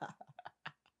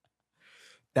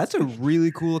 That's a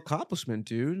really cool accomplishment,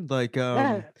 dude. Like,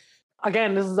 Yeah.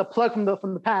 Again, this is a plug from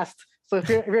the past. So if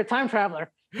you're a time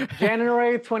traveler,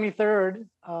 January 23rd,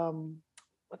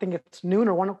 I think it's noon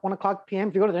or 1 o'clock p.m.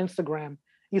 If you go to their Instagram,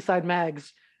 Eastside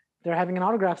Mags, they're having an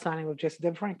autograph signing with Jason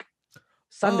David Frank.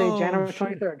 Sunday, oh, January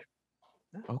shoot. 23rd.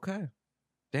 Okay.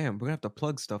 Damn, we're gonna have to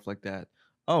plug stuff like that.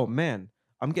 Oh man,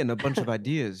 I'm getting a bunch of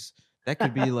ideas. That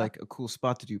could be like a cool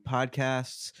spot to do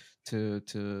podcasts,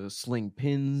 to sling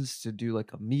pins, to do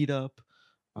like a meetup.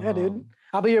 Yeah, dude. Um,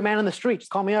 I'll be your man on the street.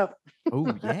 Just call me up.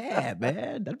 oh yeah,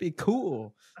 man, that'd be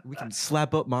cool. We can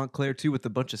slap up Montclair too with a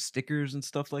bunch of stickers and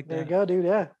stuff like There you that. go, dude.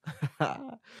 Yeah.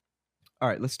 All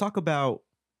right, let's talk about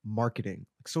marketing,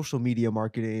 like social media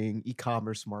marketing,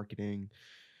 e-commerce marketing.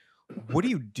 What do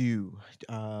you do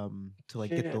to like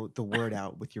get Shit. the word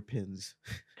out with your pins?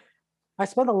 I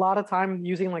spend a lot of time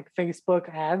using like Facebook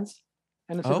ads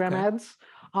and Instagram Okay. ads.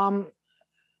 Um,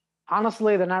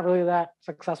 Honestly, they're not really that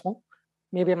successful.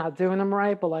 Maybe I'm not doing them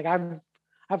right, but like I've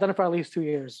done it for at least 2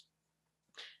 years.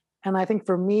 And I think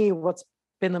for me, what's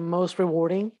been the most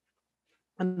rewarding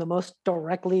and the most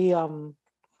directly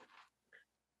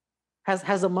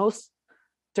has the most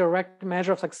direct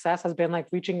measure of success has been like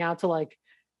reaching out to like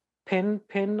pin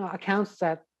accounts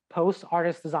that post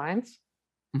artist designs.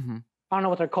 hmm I don't know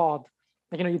what they're called.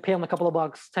 Like, you pay them a couple of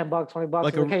bucks, $10, $20.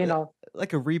 Like Like, hey,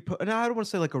 like a repost. No, I don't want to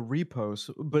say like a repost,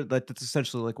 but like that's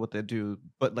essentially like what they do.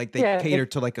 But like they yeah, cater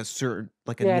to like a certain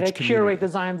like a yeah, they niche curate community.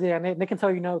 designs. Yeah, and they can tell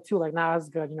you no too. Like, nah, that's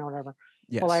good, whatever. But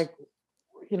Yes. like,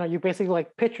 you basically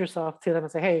like pitch yourself to them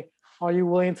and say, hey, are you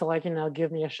willing to like,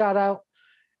 give me a shout out?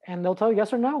 And they'll tell you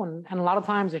yes or no. And a lot of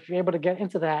times, if you're able to get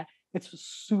into that, it's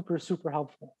super, super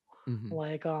helpful. Mhm.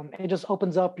 Like, it just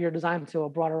opens up your design to a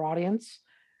broader audience.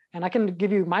 And I can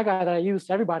give you my guy that I use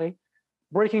to everybody.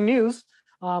 Breaking news,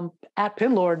 at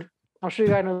Pinlord. I'm sure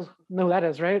you guys know who that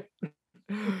is, right?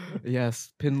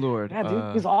 Yes, Pin Lord. Yeah,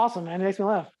 dude, he's awesome, man. He makes me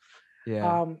laugh.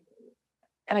 Yeah.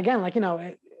 And again, like,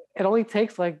 it only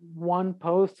takes like one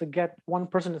post to get one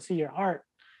person to see your art.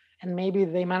 And maybe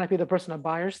they might not be the person to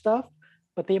buy your stuff,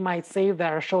 but they might save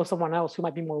that or show someone else who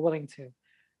might be more willing to.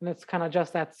 And it's kind of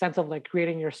just that sense of like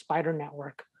creating your spider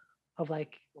network of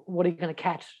like, what are you going to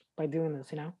catch by doing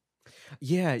this,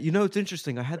 Yeah, it's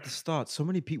interesting. I had this thought. So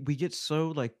many people we get so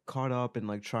like caught up in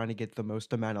like trying to get the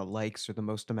most amount of likes or the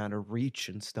most amount of reach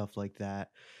and stuff like that,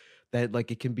 that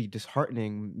like it can be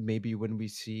disheartening maybe when we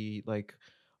see like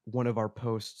one of our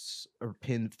posts or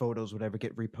pinned photos, whatever,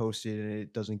 get reposted and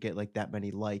it doesn't get like that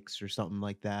many likes or something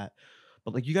like that.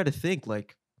 But like you got to think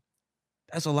like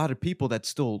that's a lot of people that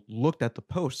still looked at the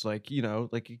post. Like, you know,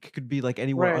 like it could be like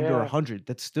anywhere Right. under Yeah. 100.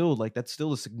 That's still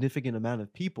a significant amount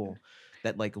of people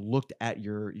that like looked at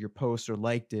your post or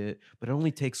liked it, but it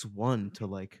only takes one to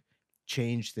like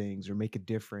change things or make a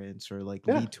difference or like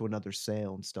Yeah. lead to another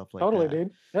sale and stuff like Totally, that.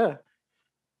 dude. Yeah.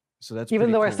 So that's Even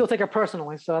pretty though I cool. still take it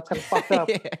personally, so that's kind of fucked up.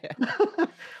 Yeah.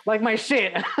 Like my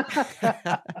shit.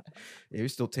 Yeah, I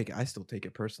still take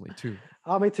it personally too.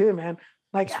 Oh, me too, man.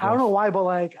 Like It's I don't know rough. why, but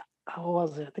like, what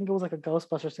was it? I think it was like a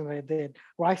Ghostbusters thing that I did,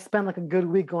 where I spent like a good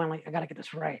week going like, I gotta get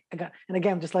this right. And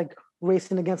again, just like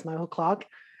racing against my own clock.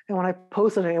 And when I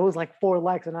posted it, it was like 4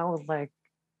 likes, and I was like,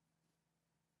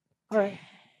 all right,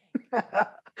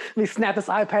 let me snap this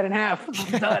iPad in half.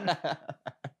 I'm done.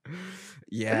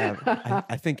 Yeah,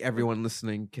 I think everyone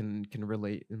listening can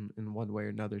relate in one way or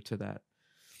another to that.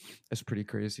 That's pretty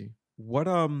crazy. What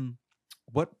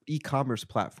e-commerce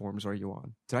platforms are you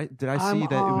on? Did I I'm see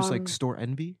that it was like on Store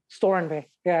Envy? Store Envy.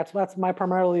 Yeah, that's my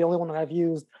primarily the only one that I've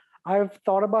used. I've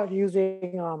thought about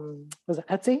using was it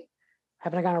Etsy?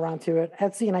 Haven't gotten around to it.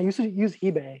 Etsy, and I used to use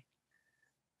eBay,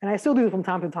 and I still do it from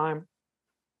time to time.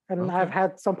 And I've Okay.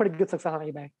 had some pretty good success on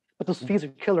eBay. But those fees are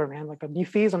killer, man. Like the new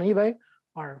fees on eBay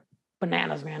are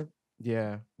bananas, man.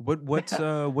 Yeah. What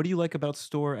do you like about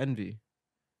Store Envy?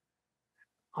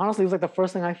 Honestly, it was like the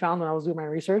first thing I found when I was doing my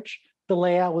research. The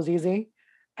layout was easy,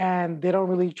 and they don't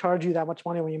really charge you that much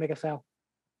money when you make a sale,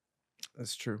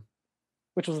 That's true.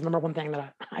 which was the number one thing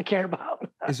that I cared about.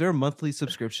 Is there a monthly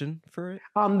subscription for it?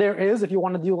 There is, if you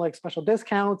want to do like special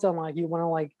discounts and like you want to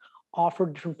like offer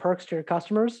different perks to your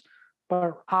customers,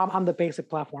 but I'm the basic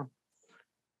platform.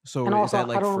 So And is also, that I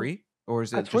like don't. free or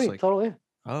is it It's just free, like, totally.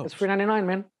 oh, It's free 99,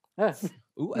 man. Yeah.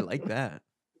 ooh, I like that.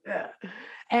 Yeah.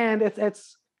 And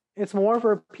it's more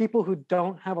for people who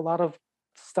don't have a lot of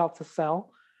stuff to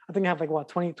sell. I think I have like what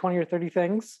 20 or 30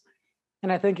 things.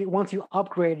 And I think once you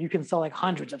upgrade, you can sell like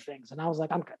hundreds of things. And I was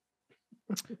like, I'm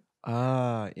good.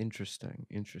 Ah, interesting.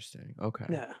 Okay.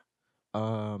 Yeah.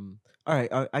 All right,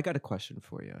 I got a question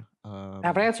for you. I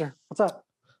have an answer. What's up?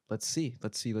 Let's see.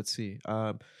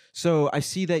 So I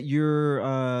see that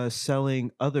you're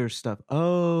selling other stuff.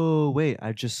 Oh, wait,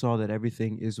 I just saw that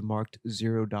everything is marked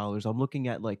 $0. I'm looking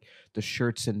at like the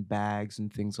shirts and bags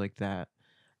and things like that.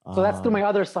 So that's through my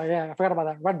other site. Yeah, I forgot about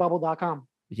that. Redbubble.com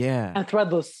Yeah. and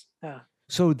Threadless. Yeah.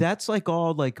 So that's like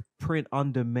all like print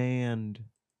on demand,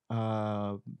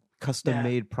 custom Yeah.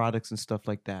 made products and stuff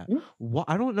like that. Mhm.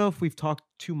 I don't know if we've talked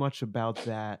too much about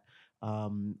that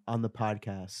on the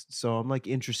podcast. So I'm like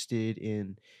interested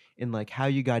in like how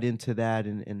you got into that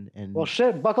and Well,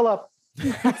 shit, buckle up.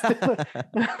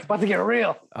 It's about to get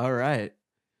real. All right.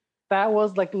 That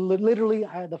was like literally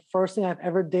the first thing I've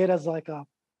ever did as like an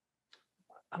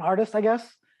artist, I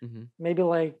guess. Mhm. Maybe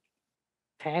like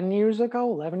 10 years ago,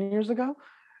 11 years ago.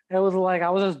 It was like I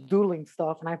was just doodling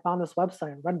stuff and I found this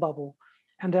website, Redbubble.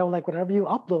 And they were like, whatever you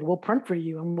upload, we'll print for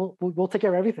you and we'll take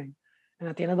care of everything. And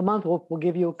at the end of the month, we'll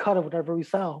give you a cut of whatever we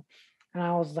sell. And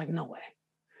I was like, no way.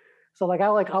 So like I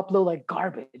like upload like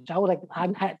garbage. I was like,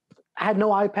 I had no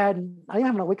iPad. I didn't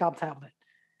have no Wacom tablet.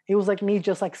 It was like me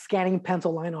just like scanning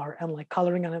pencil line art and like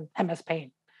coloring on an MS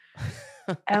Paint.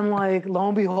 And like lo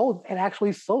and behold, it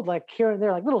actually sold like here and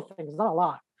there, like little things, not a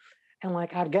lot. And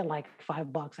like I'd get like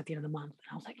 $5 at the end of the month.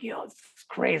 And I was like, yo, it's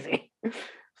crazy.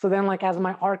 So then like as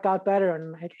my art got better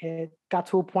and like, it got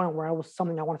to a point where I was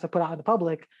something I wanted to put out in the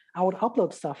public, I would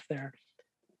upload stuff there,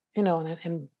 you know,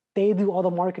 and they do all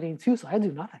the marketing too. So I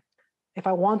do nothing. If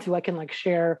I want to, I can like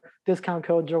share discount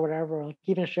codes or whatever, or like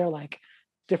even share like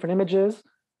different images.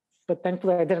 But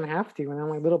thankfully I didn't have to. And then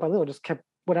like little by little just kept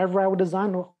whatever I would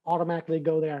design will automatically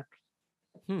go there.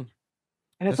 Hmm.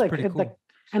 And it's That's like, pretty it's cool. like,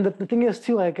 and the thing is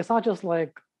too, like, it's not just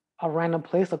like a random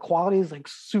place. The quality is like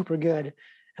super good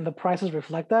and the prices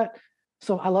reflect that.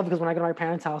 So I love it because when I go to my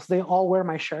parents' house, they all wear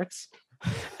my shirts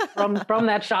from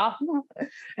that shop.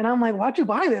 And I'm like, why'd you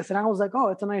buy this? And I was like, oh,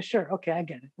 it's a nice shirt. Okay, I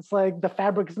get it. It's like the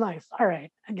fabric is nice. All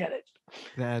right, I get it.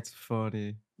 That's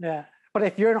funny. Yeah. But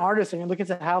if you're an artist and you're looking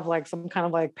to have like some kind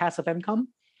of like passive income,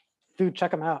 dude,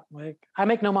 check them out. Like I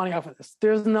make no money off of this.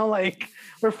 There's no like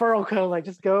referral code. Like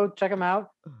just go check them out.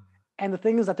 And the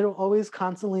thing is that they're always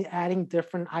constantly adding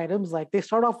different items. Like they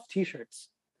start off with t-shirts.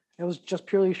 It was just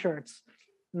purely shirts.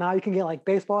 Now you can get like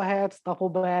baseball hats, duffel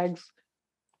bags,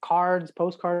 cards,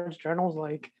 postcards, journals.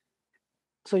 Like,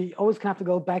 so you always kind of have to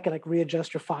go back and like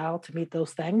readjust your file to meet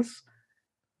those things.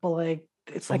 But like,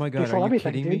 it's Oh like my they God, sell are you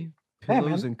everything, kidding dude. me? Yeah,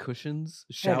 Pillows man. and cushions,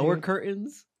 Yeah, shower dude.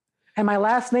 curtains. And my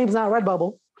last name's not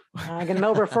Redbubble. I get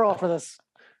no referral for this.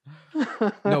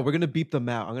 No, we're gonna beep them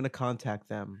out. I'm gonna contact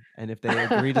them, and if they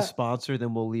agree to sponsor,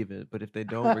 then we'll leave it. But if they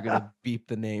don't, we're gonna beep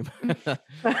the name.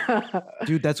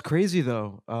 Dude, that's crazy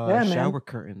though. Yeah, man. Shower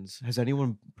curtains. Has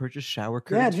anyone purchased shower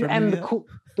Yeah, curtains dude, from you and yet?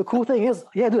 the cool thing is,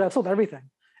 yeah, dude, I've sold everything.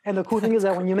 And the cool thing is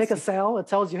That's that when you make a crazy. sale, it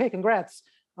tells you, hey, congrats.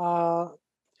 Uh,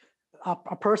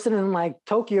 a person in like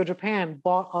Tokyo, Japan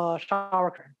bought a shower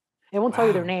curtain. It won't tell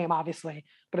you their Wow. name, obviously,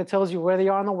 but it tells you where they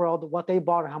are in the world, what they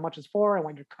bought, and how much it's for, and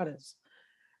what your cut is.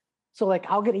 So like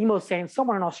I'll get emails saying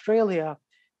somewhere in Australia,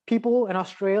 people in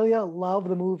Australia love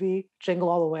the movie Jingle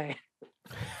All the Way.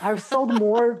 I've sold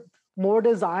more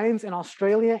designs in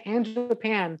Australia and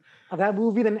Japan of that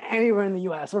movie than anywhere in the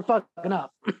US. We're fucking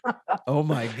up. Oh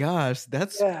my gosh,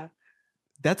 Yeah.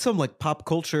 that's some like pop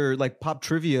culture, like pop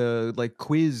trivia, like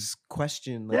quiz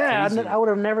question, like Yeah, I crazy. would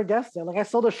have never guessed it. Like I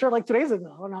sold a shirt like 2 days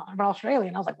ago in Australia,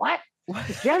 and I was like, "What? What?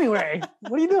 It's January.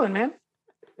 What are you doing, man?"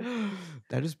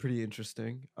 That is pretty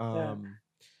interesting. Yeah,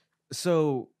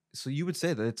 So you would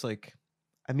say that it's like,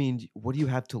 I mean, what do you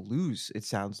have to lose? It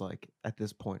sounds like at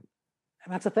this point.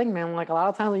 and that's the thing, man. Like a lot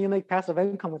of times when you make passive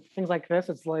income with things like this,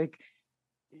 it's like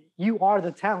you are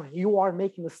the talent. You are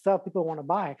making the stuff people want to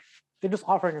buy. They're just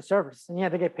offering a service, and yeah,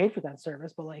 they get paid for that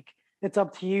service. But like, it's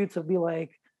up to you to be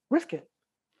like, risk it.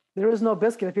 There is no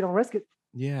biscuit if you don't risk it.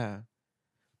 Yeah.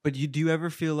 But do you ever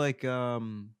feel like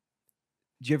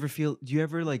do you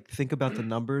ever like think about the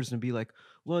numbers and be like,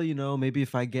 well, maybe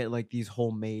if I get like these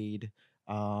homemade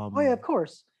Oh yeah, of um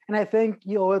course. And I think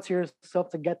you owe it to yourself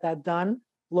to get that done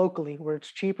locally, where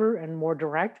it's cheaper and more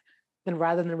direct, than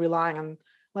rather than relying on.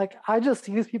 Like I just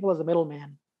see these people as a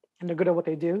middleman, and they're good at what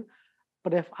they do.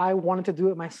 But if I wanted to do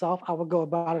it myself, I would go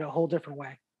about it a whole different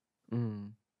way, mm,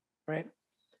 right?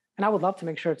 And I would love to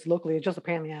make sure it's locally. It's just a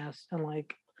pain in the ass, and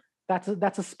like that's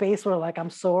a space where like I'm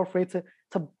so afraid to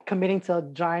committing to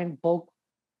giant bulk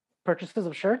purchases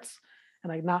of shirts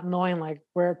and like not knowing like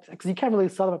where, because you can't really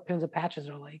sell them at pins and patches,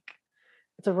 or like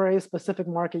it's a very specific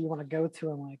market you want to go to,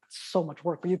 and like so much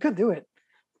work, but you could do it.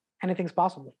 Anything's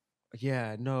possible.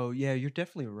 yeah, no, yeah, you're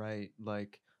definitely right.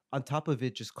 Like on top of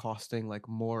it just costing like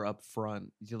more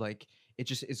upfront, you like it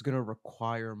just is going to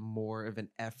require more of an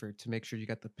effort to make sure you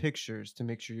got the pictures, to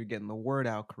make sure you're getting the word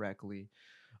out correctly,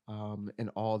 and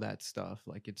all that stuff.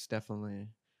 Like it's definitely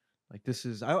like this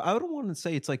is I don't want to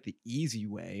say it's like the easy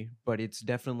way, but it's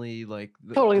definitely like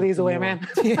Totally the easy the way, more man.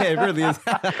 yeah, it really is.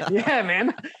 Yeah,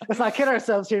 man. Let's not kid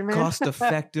ourselves here, man. Cost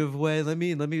effective way. Let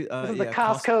me This is the yeah,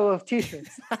 cost Costco of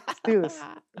t-shirts. Let's do this.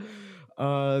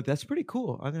 that's pretty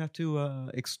cool. I'm gonna have to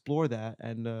explore that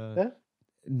and Yeah.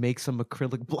 make some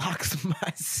acrylic blocks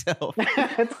myself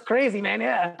It's crazy, man.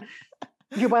 Yeah.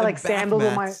 You could buy like and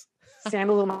bath mats.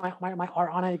 sandals with my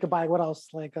art on it. You could buy what else?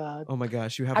 Like Oh my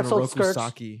gosh, you have an I've sold skirts.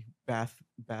 Oroku bath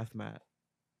mat.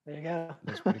 There you go.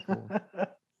 That's pretty cool.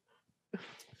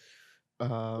 Yeah.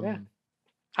 Um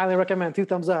Highly recommend. 2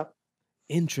 thumbs up.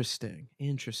 interesting.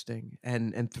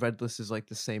 And Threadless is like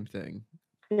the same thing.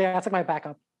 Yeah, it's like my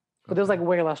backup. But there's Okay. like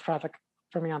way less traffic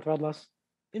for me on Threadless.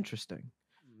 Interesting.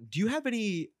 Do you have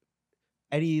any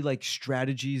like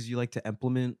strategies you like to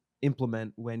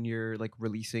implement when you're like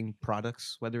releasing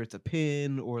products, whether it's a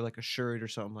pin or like a shirt or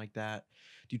something like that?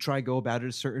 Do you try go about it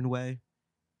a certain way?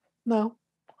 No,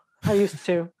 I used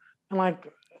to. And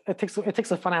like it takes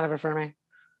the fun out of it for me.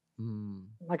 Mm,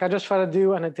 Like I just try to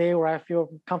do on a day where I feel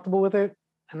comfortable with it.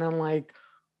 And then like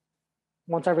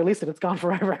once I release it, it's gone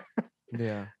forever.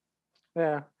 yeah.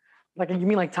 Yeah. Like you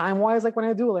mean like time wise, like when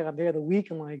I do it, like a day of the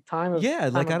week and like Yeah,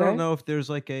 time like of I don't day? know if there's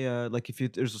like a like if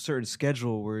there's a certain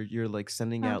schedule where you're like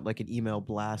sending Yeah. out like an email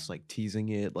blast, like teasing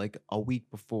it like a week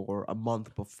before, a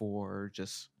month before,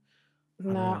 just I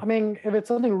don't No, know. I mean if it's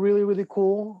something really, really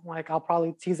cool, like I'll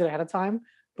probably tease it ahead of time.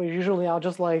 But usually I'll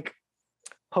just like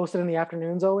post it in the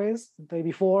afternoons always, the day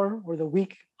before or the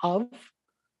week of.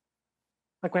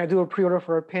 Like when I do a pre-order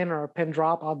for a pin or a pin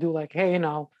drop, I'll do like, hey,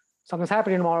 something's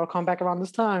happening tomorrow. Come back around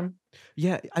this time.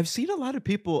 Yeah, I've seen a lot of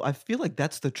people. I feel like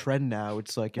that's the trend now.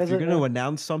 It's like if Is you're it? going to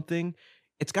announce something,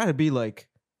 it's got to be like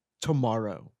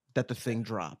tomorrow that the thing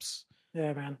drops.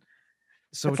 Yeah, man.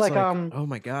 So It's it's like like, oh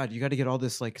my God, you got to get all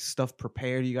this like stuff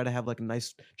prepared. You got to have like a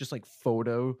nice, just like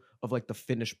photo of like the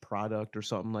finished product or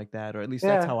something like that. Or at least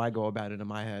that's yeah, how I go about it in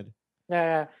my head.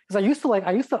 yeah. Because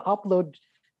I used to upload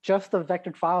just the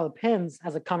vectored file of the pins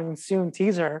as a coming soon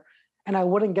teaser, and I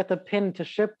wouldn't get the pin to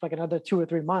ship like another 2 or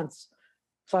 3 months.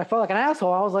 So I felt like an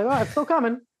asshole. I was like, oh, it's still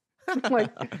coming. Like,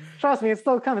 trust me, it's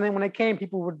still coming. Then when it came,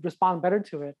 people would respond better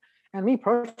to it. And me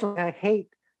personally, I hate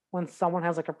when someone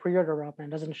has like a pre-order up and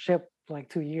it doesn't ship for like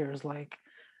 2 years. Like,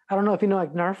 I don't know if you know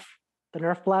like the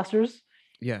Nerf blasters.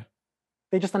 Yeah.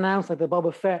 They just announced like the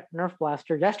Boba Fett Nerf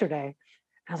blaster yesterday.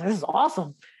 And I was like, this is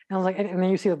awesome. And I was like, and then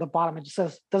you see at the bottom, it just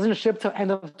says, doesn't ship till end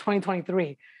of 2023.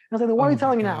 And I was like, why are Oh you my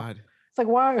telling me now? God. It's like,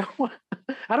 why?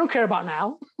 I don't care about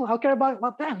now. I'll care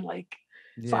about then. Like,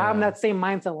 so I'm Yeah. that same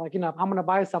mindset. Like, if I'm going to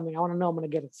buy something, I want to know I'm going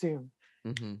to get it soon.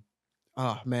 Mm-hmm.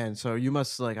 Oh man, so you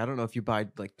must like I don't know if you buy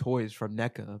like toys from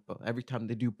NECA, but every time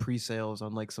they do pre-sales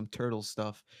on like some turtle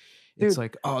stuff, it's Dude,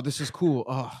 like, oh, this is cool.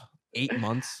 Oh, 8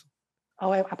 months.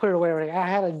 oh, I put it away already. I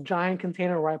had a giant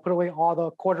container where I put away all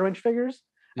the 1/4 inch figures.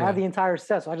 I have Yeah, the entire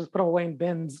set, so I just put them away in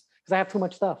bins because I have too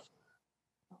much stuff.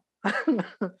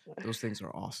 those things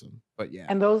are awesome. But yeah.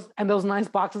 and those nice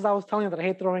boxes I was telling you that I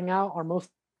hate throwing out are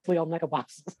mostly all NECA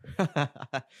boxes.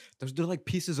 They're like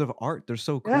pieces of art. They're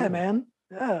so Yeah, cool. man.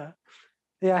 Yeah.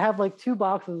 Yeah, I have like 2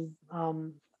 boxes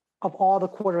of all the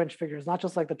 1/4 inch figures, not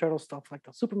just like the turtle stuff, like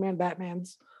the Superman,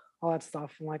 Batmans, all that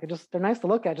stuff. And like they're nice to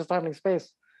look at, just don't have any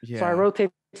space. So I Yeah,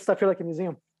 rotate stuff here like a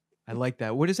museum. I like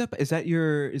that. What is that? Is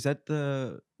that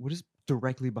the what is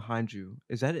directly behind you?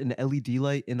 Is that an LED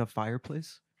light in a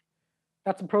fireplace?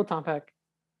 That's a proton pack.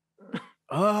 I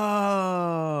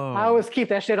Oh. always keep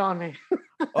that shit on me.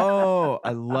 Oh,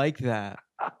 I like that.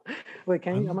 Wait,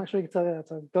 can you? I'm I'm not sure you can tell you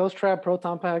that's a Ghost Trap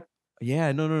proton pack.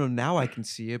 Yeah, no, no, no. Now I can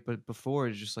see it, but before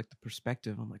it's just like the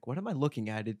perspective. I'm like, what am I looking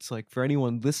at? It's like for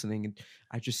anyone listening, and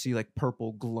I just see like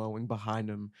purple glowing behind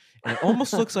him, and it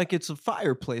almost looks like it's a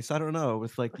fireplace. I don't know,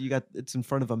 with like it's in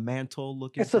front of a mantle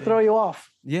looking It's to throw thing. you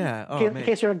off. Yeah. In Oh case, in man,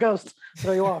 case you're a ghost,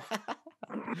 throw you off.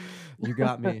 you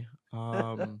got me.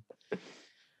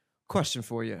 Question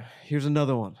for you. Here's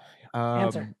another one.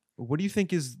 Answer. What do you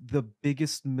think is the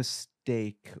biggest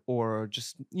mistake, or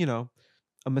just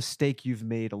a mistake you've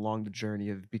made along the journey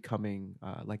of becoming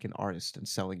like an artist and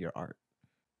selling your art?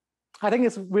 I think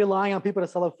it's relying on people to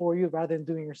sell it for you rather than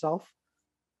doing it yourself.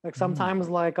 Like sometimes,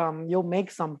 Mm. like you'll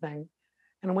make something,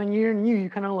 and when you're new, you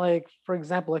kind of like, for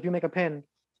example, if you make a pin,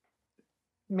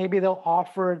 maybe they'll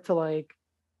offer to like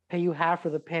pay you half for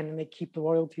the pin, and they keep the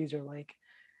royalties, or like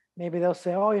maybe they'll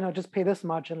say, oh, just pay this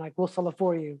much, and like we'll sell it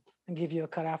for you and give you a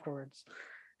cut afterwards.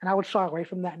 And I would shy away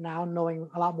from that now, knowing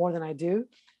a lot more than I do,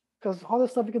 because all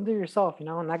this stuff you can do yourself,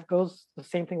 and that goes the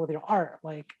same thing with your art.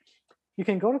 Like you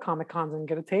can go to Comic Cons and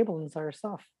get a table and sell your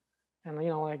stuff, and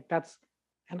like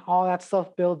and all that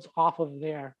stuff builds off of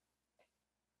there.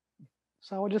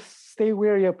 So I would just stay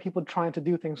wary of people trying to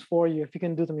do things for you if you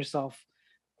can do them yourself.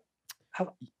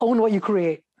 Own what you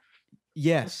create.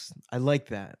 Yes, I like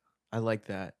that. I like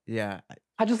that. Yeah.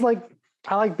 I just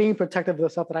I like being protective of the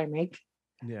stuff that I make.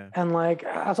 Yeah. And like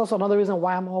that's also another reason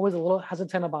why I'm always a little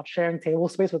hesitant about sharing table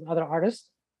space with other artists.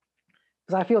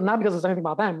 Because I feel not because it's anything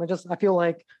about them, but just I feel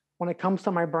like when it comes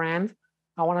to my brand,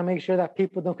 I want to make sure that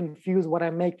people don't confuse what I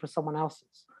make for someone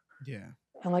else's. Yeah.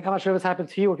 And like I'm not sure if it's happened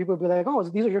to you where people would be like, oh,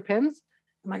 these are your pins?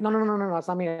 I'm like, no, no, no, no, no, it's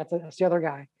not me, it's the other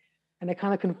guy. And it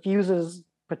kind of confuses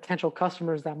potential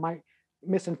customers that might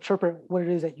misinterpret what it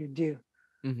is that you do.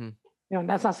 Mm-hmm. And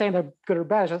that's not saying they're good or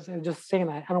bad, it's just saying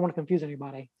that I don't want to confuse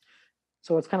anybody.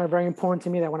 So it's kind of very important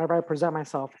to me that whenever I present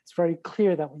myself, it's very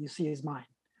clear that what you see is mine.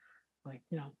 Like,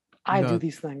 I do No,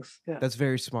 these things. Yeah. that's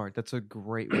very smart. That's a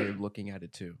great way of looking at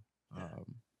it too.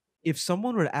 If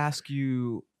someone were to ask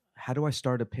you, how do I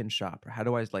start a pin shop, or how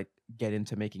do I like get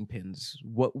into making pins?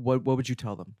 What would you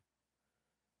tell them?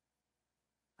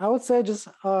 I would say just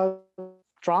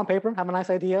draw on paper, have a nice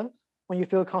idea. When you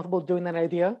feel comfortable doing that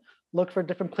idea, look for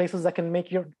different places that can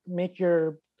take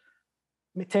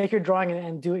your drawing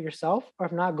and do it yourself. Or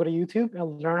if not, go to YouTube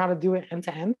and learn how to do it end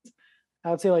to end. I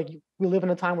would say like we live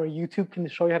in a time where YouTube can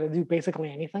show you how to do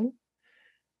basically anything,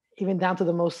 even down to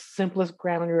the most simplest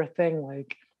granular thing.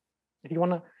 Like if you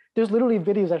want to, there's literally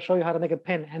videos that show you how to make a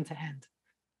pin end to end,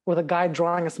 with a guy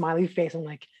drawing a smiley face and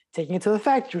like taking it to the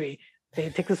factory. They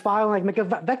take this file and like make a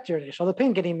vector. They show the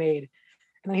pin getting made,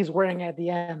 and then he's wearing it at the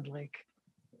end. Like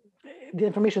the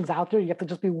information's out there. You have to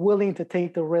just be willing to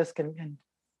take the risk and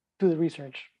do the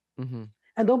research. Mm-hmm.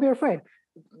 And don't be afraid.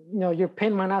 Your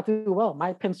pin might not do well.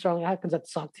 My pin certainly have pins that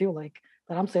suck too, like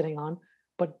that I'm sitting on.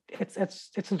 But it's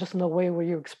just in a way where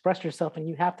you express yourself, and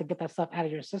you have to get that stuff out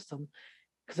of your system,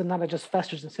 because if not, it just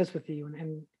festers and sits with you.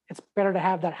 And it's better to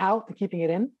have that out than keeping it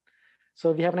in.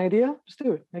 So if you have an idea, just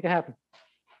do it. Make it happen.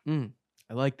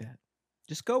 I like that.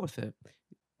 Just go with it.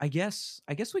 I guess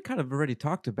we kind of already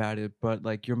talked about it, but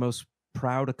like your most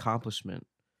proud accomplishment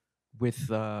with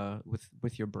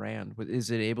your brand,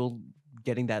 is it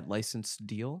getting that license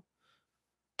deal,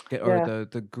 or Yeah.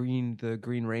 the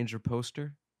Green Ranger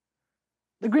poster?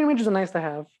 The Green Rangers are nice to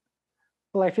have.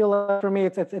 But I feel like for me,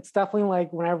 it's definitely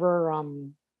like whenever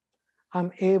I'm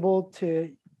able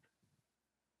to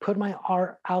put my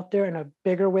art out there in a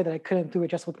bigger way that I couldn't do it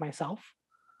just with myself.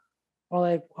 Or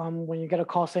like when you get a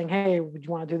call saying, hey, would you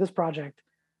want to do this project?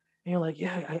 And you're like,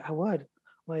 yeah, I would.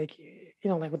 Like,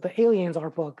 like with the Aliens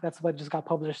art book, that's what just got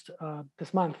published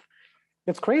this month.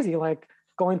 It's crazy. Like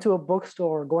going to a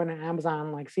bookstore, going to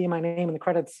Amazon, like seeing my name in the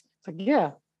credits. It's like,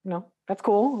 yeah, that's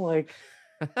cool. Like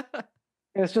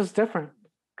it's just different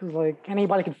because like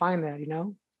anybody can find that.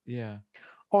 Yeah.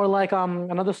 Or like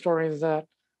another story is that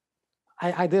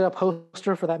I did a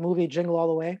poster for that movie Jingle All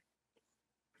the Way.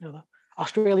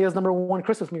 Australia's #1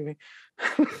 Christmas movie.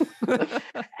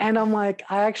 And I'm like,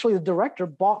 the director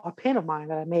bought a pin of mine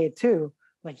that I made too,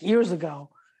 like years ago.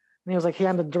 And he was like, hey,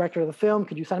 I'm the director of the film.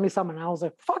 Could you send me something? And I was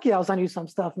like, fuck yeah, I'll send you some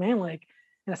stuff, man. Like,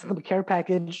 and I sent him a care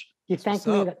package. He thanked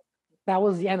me. That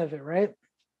was the end of it, right?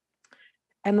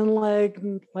 And then like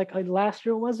last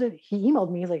year, was it? He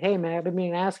emailed me. He's like, hey man, I've been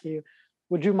meaning to ask you,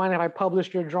 would you mind if I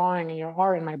published your drawing and your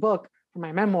art in my book for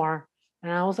my memoir?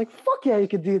 And I was like, fuck yeah, you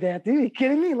could do that, dude. Are you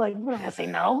kidding me? Like, I'm not gonna say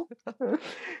no.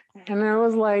 And there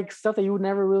was like stuff that you would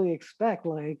never really expect,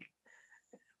 like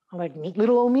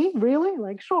little old me, really?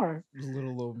 Like, sure.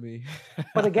 Little old me.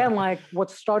 But again, like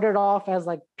what started off as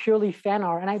like purely fan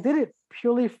art, and I did it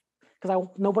purely because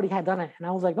nobody had done it, and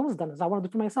I was like, no one's done this. I want to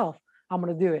do it for myself. I'm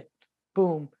gonna do it.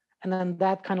 Boom. And then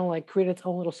that kind of like created its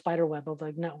own little spider web of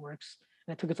like networks,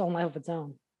 and it took its own life of its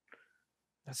own.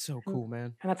 That's so cool,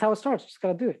 man. And that's how it starts. Just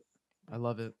gotta do it. I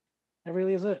love it. That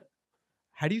really is it.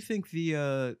 How do you think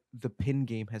the pin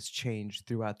game has changed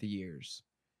throughout the years?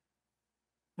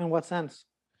 In what sense?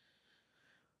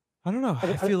 I don't know.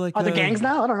 I feel like are the gangs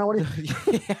now? I don't know. What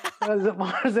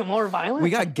is it more violent? We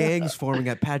got gangs forming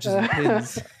at Patches and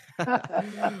Pins.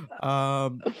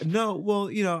 No, well,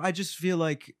 I just feel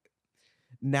like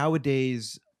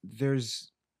nowadays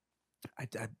there's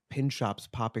pin shops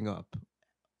popping up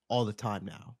all the time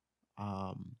now.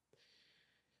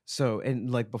 So, and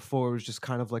like before it was just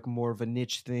kind of like more of a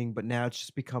niche thing, but now it's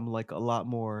just become like a lot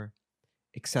more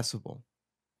accessible.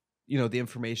 The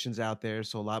information's out there,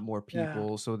 so a lot more people.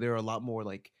 Yeah. So there are a lot more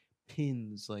like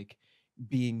pins like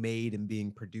being made and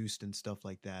being produced and stuff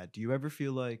like that. Do you ever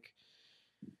feel like,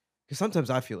 because sometimes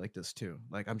I feel like this too.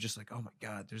 Like I'm just like, oh my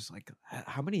God, there's like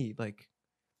how many like,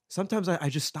 sometimes I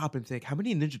just stop and think, how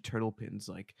many Ninja Turtle pins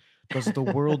like does the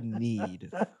world need?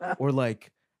 Or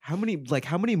like how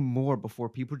many more before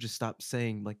people just stop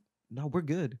saying like, no, we're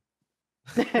good.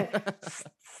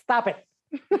 Stop it.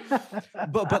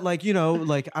 but like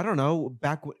like I don't know,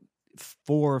 back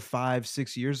 4, 5,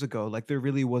 6 years ago, like there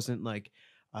really wasn't like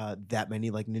that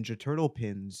many like Ninja Turtle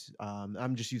pins.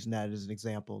 I'm just using that as an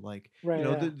example. Like right,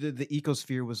 the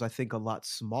ecosphere was I think a lot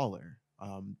smaller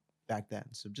back then.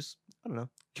 So just I don't know,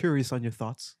 curious on your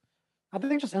thoughts. I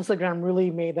think just Instagram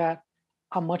really made that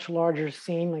a much larger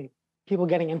scene, like people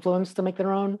getting influenced to make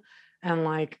their own, and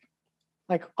like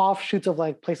offshoots of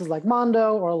like places like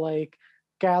Mondo or like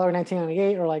Gallery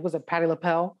 1998 or like was it Patti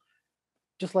LaPelle?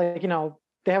 Just like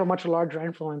they have a much larger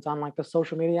influence on like the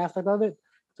social media aspect of it,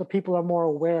 so people are more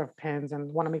aware of pins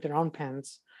and want to make their own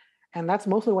pins, and that's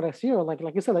mostly what I see. Or like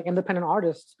you said, like independent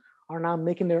artists are now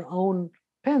making their own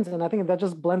pins, and I think that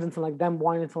just blends into like them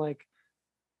wanting to like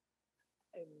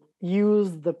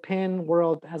use the pin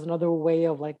world as another way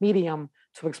of like medium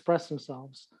to express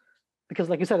themselves, because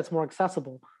like you said, it's more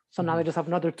accessible. So now they just have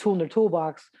another tool in their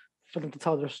toolbox for them to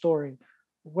tell their story.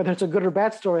 Whether it's a good or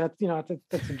bad story,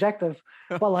 that's subjective.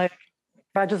 But like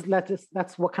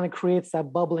that's what kind of creates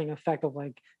that bubbling effect of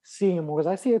like seeing it more,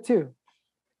 because I see it too.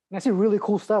 And I see really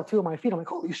cool stuff too on my feed. I'm like,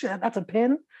 holy shit, that's a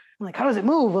pin. I'm like, how does it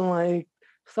move? And like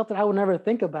stuff that I would never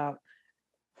think about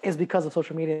is because of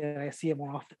social media that I see it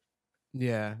more often.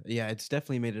 Yeah, it's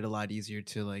definitely made it a lot easier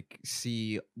to like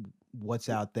see what's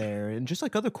out there and just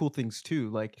like other cool things too.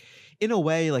 Like in a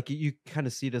way, like you kind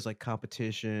of see it as like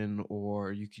competition,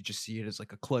 or you could just see it as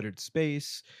like a cluttered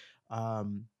space.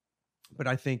 But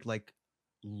I think like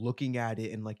looking at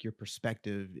it in like your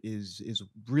perspective is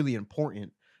really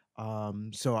important.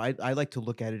 So I like to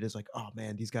look at it as like, oh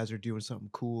man, these guys are doing something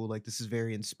cool. Like this is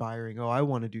very inspiring. Oh, I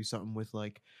want to do something with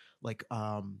like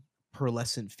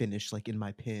pearlescent finish like in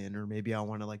my pin, or maybe I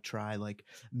want to like try like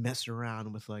mess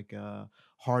around with like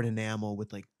hard enamel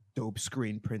with like dope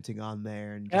screen printing on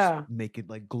there and just make it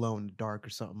like glow in the dark or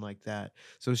something like that.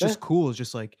 So it's just cool. It's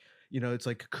just like it's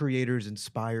like creators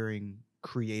inspiring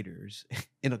creators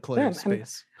in a cluttered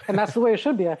space. And that's the way it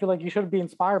should be. I feel like you should be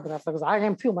inspired by that stuff, because I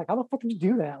am too. I'm like, how the fuck did you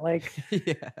do that? Like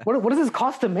what does this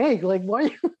cost to make? Like why are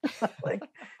you like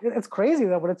it's crazy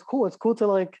though, but it's cool. It's cool to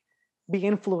like be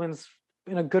influenced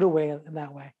in a good way in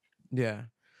that way. Yeah.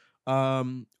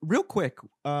 Real quick,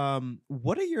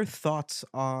 what are your thoughts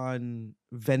on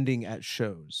vending at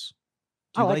shows?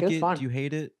 Do you like it? Do you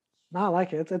hate it? No, I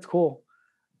like it. It's cool,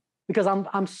 because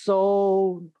I'm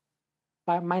so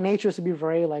my nature is to be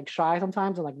very like shy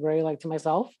sometimes and like very like to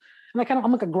myself. And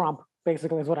I'm like a grump,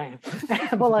 basically, is what I am.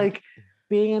 But like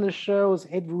being in the shows,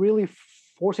 it really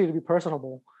forces you to be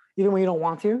personable, even when you don't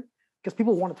want to, because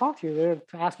people want to talk to you. They're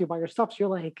to ask you about your stuff. So you're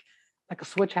like a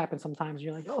switch happens sometimes.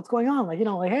 You're like, oh, what's going on? Like,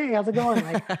 like, hey, how's it going?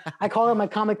 Like, I call it my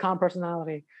Comic-Con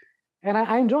personality, and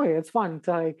I enjoy it. It's fun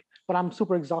to like, but I'm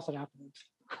super exhausted afterwards.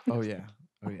 Oh yeah.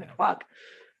 Oh yeah. Fuck.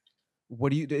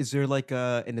 What do you? Is there like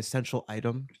an essential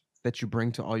item that you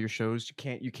bring to all your shows?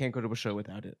 You can't go to a show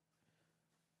without it.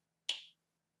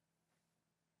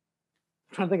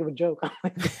 I'm trying to think of a joke.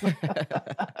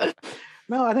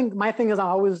 No, I think my thing is I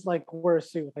always like wear a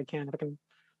suit if I can,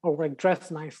 or like dress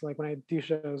nice like when I do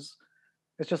shows.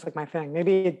 It's just like my thing.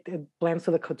 Maybe it blends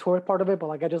to the couture part of it, but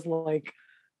like I just like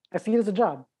I see it as a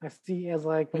job. I see it as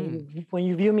like when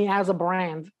you view me as a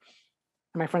brand,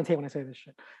 and my friends hate when I say this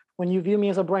shit. When you view me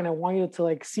as a brand, I want you to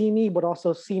like see me, but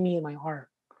also see me in my art.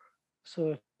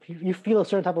 So if you feel a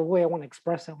certain type of way, I want to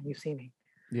express that when you see me.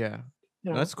 Yeah.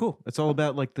 You know? That's cool. It's all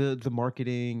about like the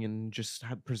marketing and just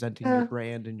presenting your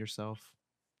brand and yourself.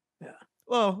 Yeah.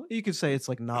 Well, you could say it's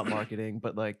like not marketing,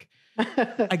 but like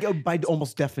I go by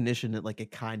almost definition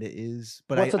it kind of is.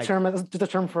 But what's the term? It's the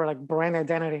term for like brand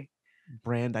identity.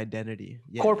 Brand identity.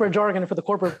 Yeah. Corporate jargon for the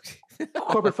corporate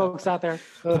folks out there.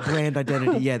 The brand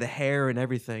identity. Yeah, the hair and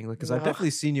everything. Like, because I've definitely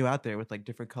seen you out there with like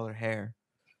different color hair.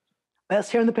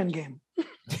 Best hair in the pin game.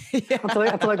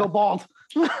 until I go bald.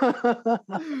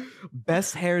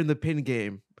 Best hair in the pin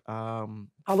game. I'll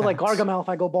look like Gargamel if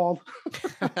I go bald.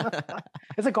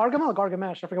 Is it Gargamel or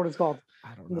Gargamesh? I forget what it's called.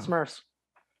 I don't know. The Smurfs.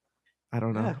 I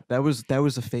don't know. Yeah. That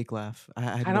was a fake laugh.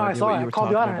 I know. I saw it. I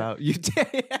called you out about. You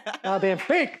did. Oh, damn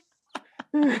fake.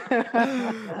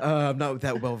 I'm not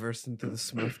that well versed into the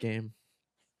Smurf game,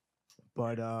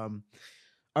 but all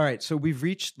right. So we've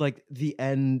reached like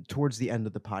towards the end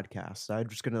of the podcast. I'm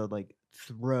just gonna like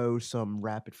throw some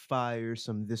rapid fire,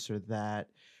 some this or that.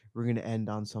 We're gonna end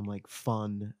on some like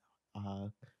fun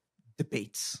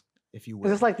debates, if you will.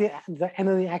 Is this like the end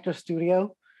of the actor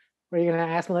studio, where you're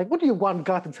gonna ask me like, "What do you want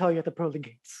God to tell you at the pearly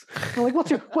gates?" I'm like,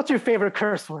 what's your favorite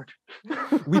curse word?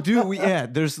 We do.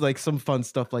 There's like some fun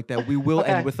stuff like that. We will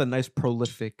end with a nice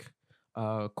prolific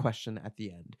question at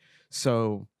the end.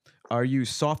 So, are you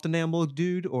soft enamel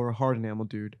dude or hard enamel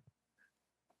dude?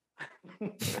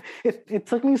 It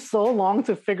took me so long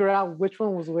to figure out which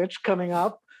one was which coming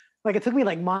up. Like it took me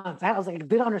like months. I was like, I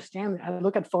didn't understand it. I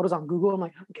look at photos on Google. I'm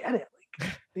like, I don't get it.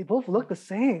 Like they both look the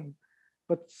same,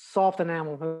 but soft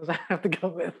enamel I have to go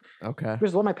with. Okay.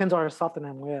 Because what my pins are soft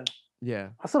enamel. Yeah. Yeah.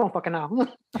 I still don't fucking know.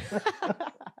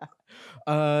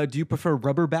 Do you prefer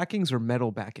rubber backings or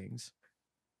metal backings?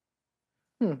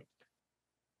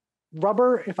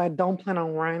 Rubber if I don't plan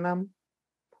on wearing them.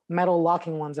 Metal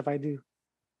locking ones if I do.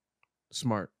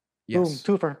 Smart. Yes.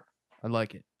 Boom, twofer. I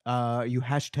like it. You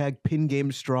hashtag pin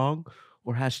game strong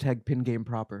or hashtag pin game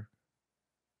proper?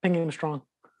 Pin game strong.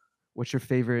 What's your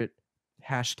favorite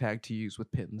hashtag to use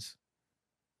with pins?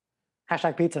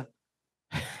 Hashtag pizza.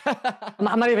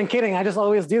 I'm not even kidding. I just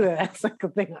always do that. That's like a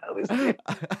thing I always do.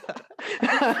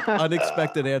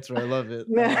 Unexpected answer. I love it.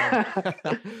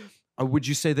 Would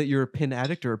you say that you're a pin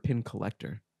addict or a pin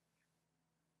collector?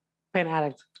 Pin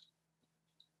addict.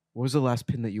 What was the last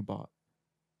pin that you bought?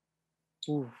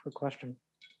 Ooh, good question.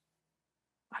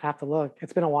 I'd have to look.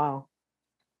 It's been a while.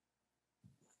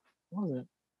 What was it?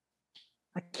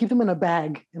 I keep them in a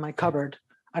bag in my cupboard.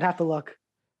 I'd have to look.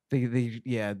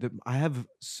 I have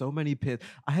so many pins.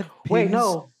 I have pins. Wait,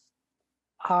 no.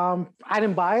 I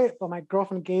didn't buy it, but my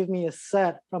girlfriend gave me a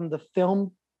set from the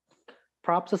Film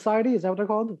Prop Society. Is that what they're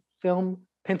called? Film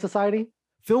Pin Society?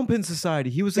 Film Pin Society.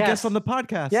 He was a guest on the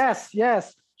podcast.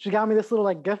 Yes. She got me this little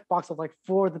like gift box of like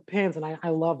 4 of the pins, and I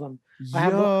love them.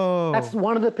 That's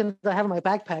one of the pins I have in my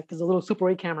backpack is a little Super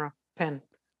 8 camera pin.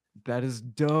 That is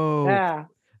dope. Yeah.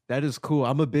 That is cool.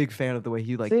 I'm a big fan of the way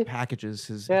he packages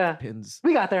his pins.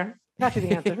 We got there. Got you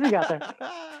the answer. We got there.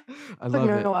 I love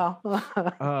it. A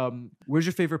while. Where's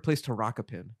your favorite place to rock a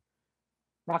pin?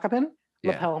 Rock a pin?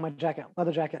 Yeah. Lapel on my jacket.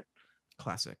 Leather jacket.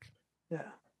 Classic. Yeah.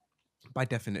 By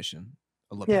definition.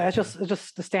 It's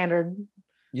just the standard.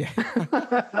 Yeah.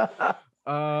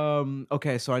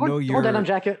 Okay, so I know you're or denim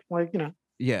jacket,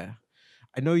 Yeah.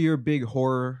 I know you're a big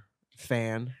horror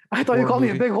fan. I thought you called me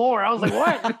a big whore. I was like,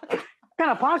 what? What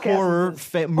kind of podcast? Horror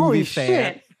movie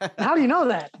fan. Shit. How do you know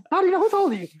that? How do you know? Who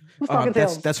told you? Who's talking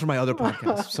tales? That's for my other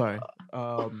podcast. Sorry.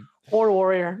 Horror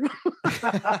warrior.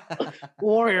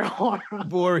 Warrior.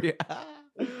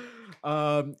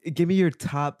 Give me your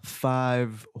top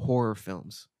 5 horror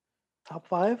films. Top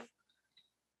 5?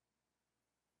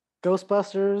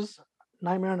 Ghostbusters,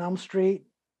 Nightmare on Elm Street,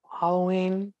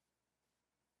 Halloween,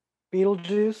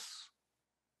 Beetlejuice.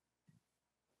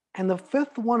 And the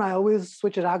fifth one, I always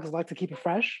switch it out because I like to keep it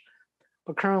fresh.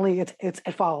 But currently,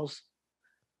 It Follows.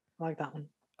 I like that one.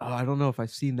 Oh, I don't know if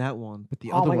I've seen that one, but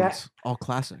the Oh other my God. ones, all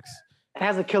classics. It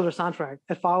has a killer soundtrack.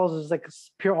 It Follows is like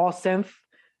pure all synth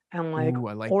and like Ooh,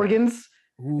 I like that. organs.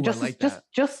 Ooh, Just I like that.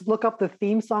 just look up the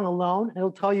theme song alone, and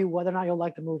it'll tell you whether or not you'll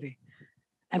like the movie.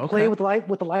 And play Okay.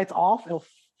 with the lights off.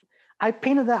 I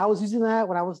painted that. I was using that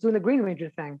when I was doing the Green Ranger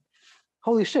thing.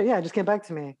 Holy shit! Yeah, it just came back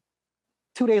to me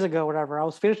 2 days ago. Whatever. I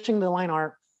was finishing the line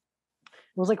art.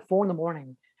 It was like 4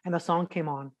 a.m, and the song came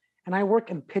on. And I work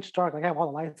in pitch dark. Like I have all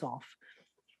the lights off,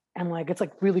 and like it's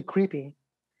like really creepy.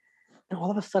 And all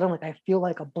of a sudden, like I feel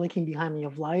like a blinking behind me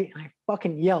of light, and I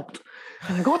fucking yelped.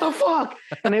 I'm like, what the fuck?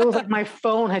 And it was like my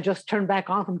phone had just turned back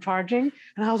on from charging,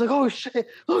 and I was like, oh shit,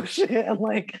 and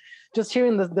like just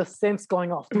hearing the synths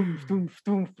going off, doof, doof,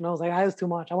 doof, and I was like, that is too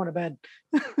much. I want to bed.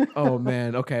 Oh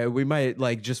man, okay. We might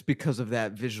like just because of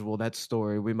that visual, that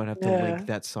story, we might have to Yeah. link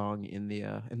that song in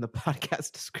the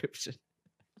podcast description.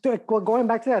 Dude, well, going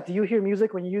back to that, do you hear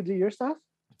music when you do your stuff?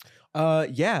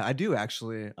 Yeah, I do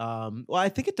actually. Well, I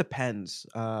think it depends.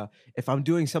 If I'm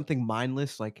doing something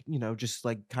mindless, like, just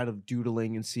like kind of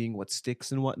doodling and seeing what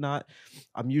sticks and whatnot,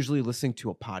 I'm usually listening to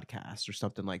a podcast or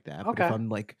something like that. But if Okay. I'm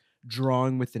like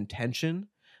drawing with intention,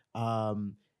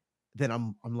 then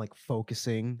I'm like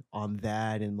focusing on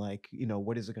that and like,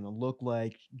 what is it gonna look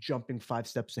like? Jumping 5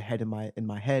 steps ahead in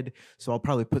my head. So I'll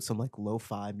probably put some like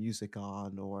lo-fi music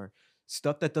on or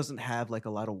stuff that doesn't have like a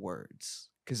lot of words,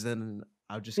 because then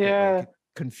I'll just get Yeah, like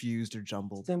confused or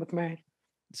jumbled. same with me.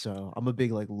 So I'm a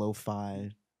big like lo-fi,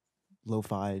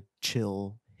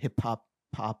 chill, hip hop,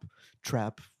 pop,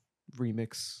 trap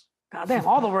remix. God damn,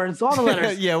 all the words, all the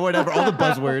letters. Yeah, whatever, all the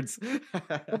buzzwords.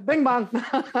 Bing bong.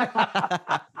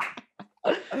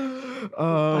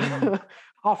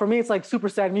 Oh, for me, it's like super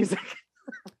sad music.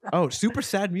 Oh, super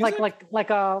sad music.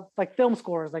 like film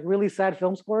scores, like really sad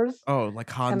film scores. Oh, like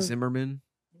Hans And- Zimmerman.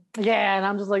 Yeah, and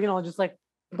I'm just like, just like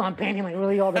I'm painting like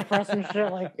really all depressed and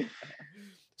shit. Like,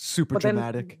 Super but then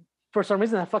dramatic. for some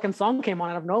reason that fucking song came on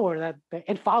out of nowhere. That the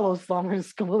It Follows song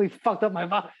just completely fucked up my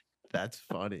vibe. That's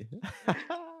funny.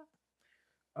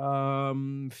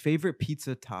 Favorite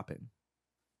pizza topping?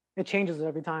 It changes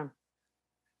every time.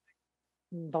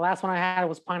 The last one I had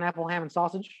was pineapple, ham, and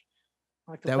sausage.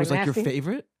 That was like your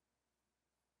favorite?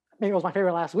 Maybe it was my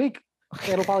favorite last week.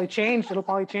 It'll probably change. It'll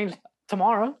probably change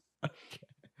tomorrow.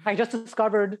 I just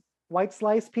discovered white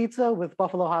slice pizza with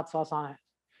buffalo hot sauce on it.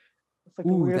 It's like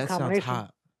the Ooh, weirdest that sounds combination.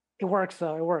 hot. It works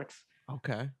though. It works.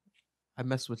 Okay. I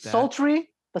mess with that. Sultry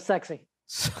but sexy.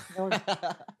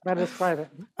 Better describe it.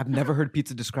 I've never heard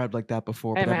pizza described like that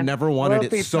before, Hey, but I've man, never I wanted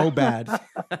love it so pizza. bad.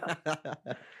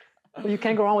 But you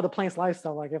can't go wrong with a plain slice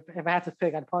though. Like if I had to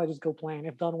pick, I'd probably just go plain.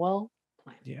 If done well,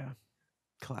 plain. Yeah.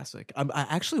 Classic. I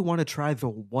actually want to try the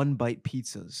one bite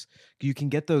pizzas. You can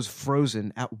get those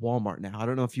frozen at Walmart now. I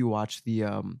don't know if you watch the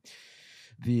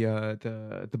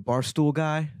Barstool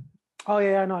guy. Oh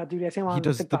yeah, I know, dude. I see him on He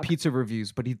does the TikTok. pizza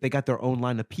reviews, but they got their own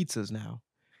line of pizzas now.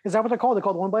 Is that what they're called? They're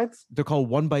called one bites. They're called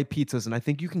one bite pizzas, and I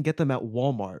think you can get them at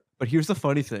Walmart. But here's the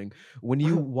funny thing: when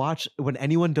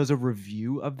anyone does a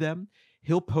review of them,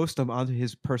 he'll post them onto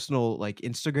his personal like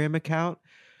Instagram account.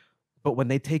 But when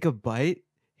they take a bite,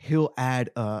 he'll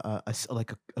add a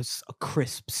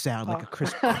crisp sound, like a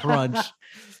crisp crunch,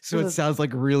 so This it is- sounds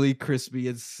like really crispy.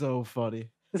 It's so funny.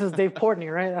 This is Dave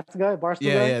Portney, right? That's the guy, Barstool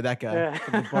Yeah, guy? yeah, that guy,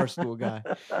 the Barstool guy.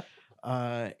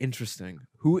 Interesting.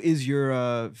 Who is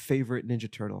your favorite Ninja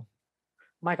Turtle?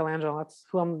 Michelangelo. That's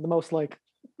who I'm the most like.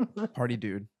 Party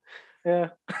dude. Yeah.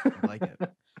 I like it.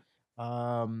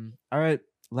 All right.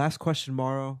 Last question,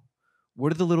 Mauro.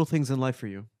 What are the little things in life for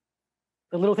you?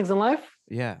 The little things in life: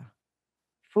 Yeah.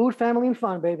 food, family, and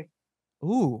fun, baby.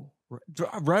 Ooh,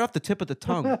 right off the tip of the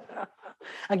tongue.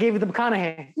 I gave you the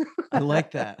McConaughey. I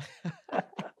like that.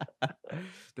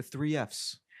 The 3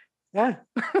 F's. Yeah.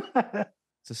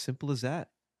 It's as simple as that.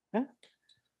 Yeah.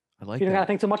 I like You don't gotta that.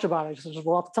 think too much about it. Just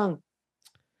roll off the tongue.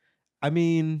 I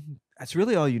mean, that's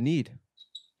really all you need.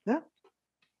 Yeah.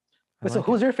 I So like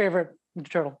who's it. your favorite Ninja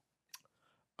Turtle?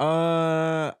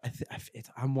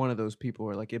 I'm one of those people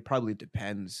where like it probably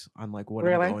depends on like what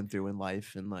Really? I'm going through in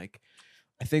life, and like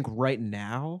I think right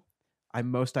now I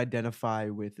most identify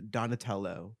with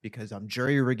Donatello because I'm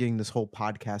jury rigging this whole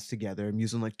podcast together. I'm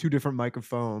using like 2 different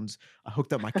microphones. I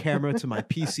hooked up my camera to my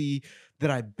PC that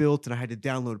I built, and I had to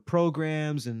download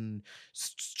programs and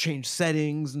change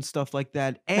settings and stuff like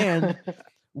that. And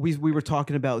we were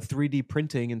talking about 3D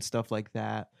printing and stuff like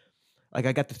that. Like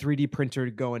I got the 3D printer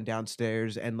going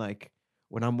downstairs, and like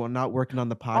when I'm not working on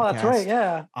the Oh, that's right. podcast,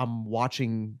 Yeah. I'm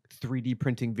watching 3D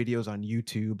printing videos on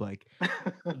YouTube, like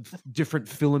different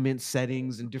filament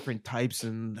settings and different types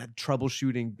and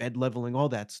troubleshooting, bed leveling, all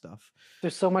that stuff.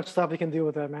 There's so much stuff you can do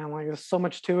with it, man. Like there's so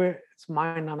much to it. It's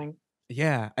mind numbing.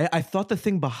 Yeah, I thought the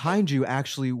thing behind you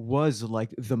actually was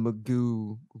like the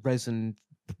Magoo resin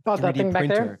Oh, that 3D thing back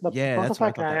printer. there. The Yeah, pencil that's what I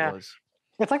pack? thought that Yeah. was.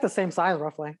 It's like the same size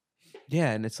roughly.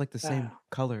 Yeah, and it's like the same Yeah.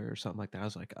 color or something like that. I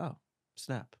was like, oh,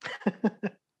 snap.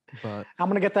 But I'm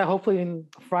gonna get that hopefully in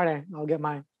Friday. I'll get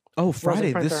mine. oh,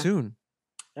 Friday printer. this soon.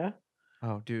 Yeah.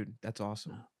 Oh, dude, that's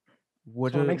awesome.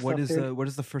 What wanna make what stuff, is dude. what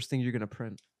is the first thing you're gonna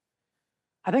print?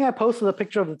 I think I posted a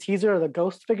picture of the teaser of the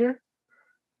ghost figure.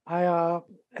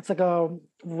 It's like a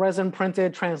resin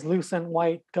printed translucent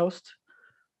white ghost.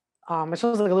 It's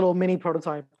just like a little mini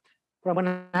prototype. But I'm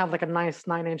gonna have like a nice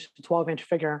 9-inch to 12-inch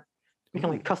figure. You can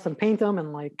like Ooh. custom paint them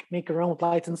and like make your own with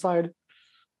lights inside.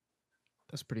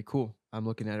 That's pretty cool. I'm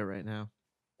looking at it right now.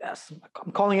 Yes,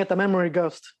 I'm calling it the memory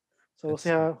ghost. So we'll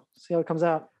That's- see how it comes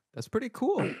out. That's pretty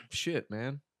cool. Shit,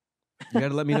 man. You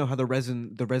gotta let me know how the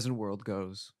resin world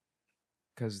goes.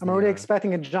 Because I'm already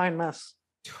expecting a giant mess.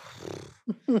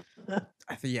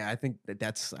 I think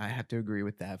I have to agree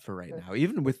with that for right now.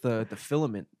 Even with the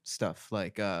filament stuff,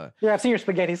 like Yeah, I've seen your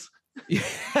spaghettis.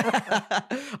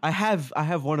 I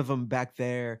have one of them back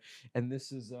there, and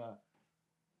this is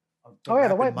Oh, yeah,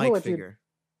 the Rapid white Mike bullet, dude. figure.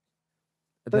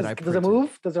 that I Does it printed.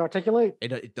 move? Does it articulate?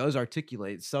 It does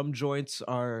articulate. Some joints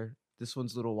are. This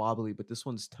one's a little wobbly, but this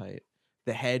one's tight.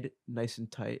 The head nice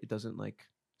and tight. It doesn't like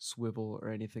swivel or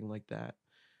anything like that.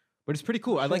 But it's pretty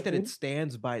cool. I like Shit, that dude. it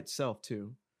stands by itself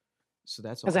too. So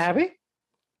that's Is it awesome. heavy?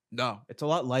 No, it's a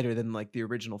lot lighter than like the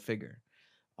original figure.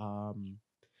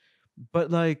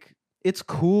 But like it's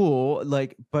cool,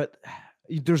 like, but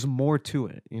there's more to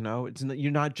it, you know?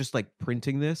 You're not just like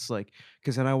printing this, like,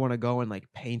 because then I want to go and like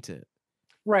paint it.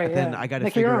 Right. But then yeah. I got to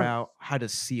Make it your figure own. out how to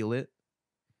seal it.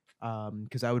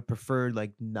 Because I would prefer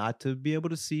like not to be able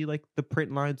to see like the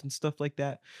print lines and stuff like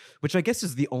that, which I guess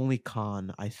is the only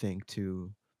con I think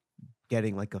to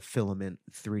getting like a filament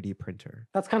 3D printer.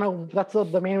 That's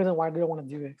the main reason why I don't want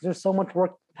to do it. 'Cause there's so much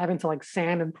work having to like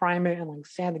sand and prime it and like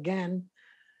sand again.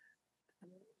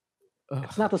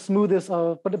 It's not the smoothest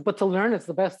but to learn it's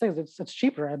the best thing. It's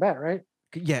cheaper, I bet, right?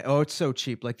 Yeah. Oh, it's so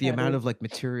cheap. Like the Yeah, amount dude. of like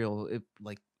material,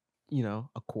 like, you know,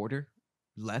 a quarter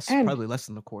less, And- probably less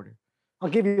than a quarter. I'll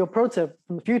give you a pro tip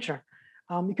from the future.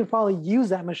 You can probably use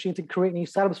that machine to create new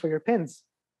setups for your pins,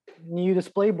 new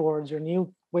display boards, or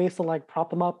new ways to like prop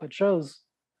them up at shows.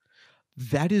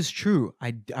 That is true.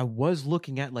 I was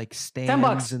looking at like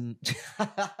stands $10. and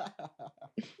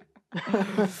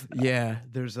yeah,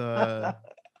 there's a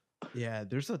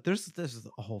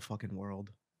whole fucking world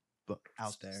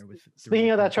out there with 3D Speaking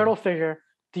of that printing. turtle figure,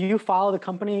 do you follow the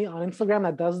company on Instagram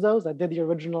that does those? That did the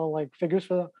original like figures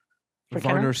for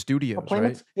Varner Kenner? Studios, For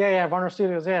Playmates? right? Yeah, Varner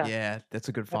Studios. Yeah. Yeah, that's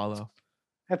a good follow.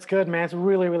 That's good, man. It's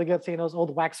really, really good seeing those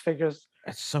old wax figures.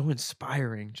 It's so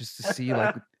inspiring just to see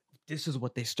like this is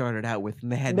what they started out with,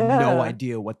 and they had Yeah. no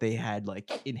idea what they had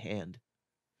like in hand.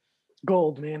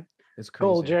 Gold, man. It's crazy.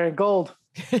 Gold, Jerry. Gold.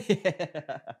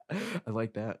 I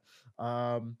like that.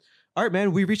 All right,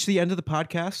 man. We reached the end of the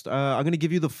podcast. I'm gonna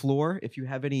give you the floor. If you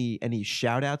have any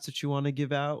shout outs that you want to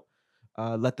give out,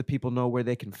 let the people know where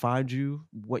they can find you,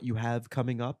 what you have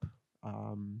coming up.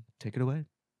 Take it away.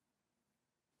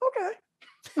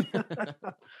 Okay.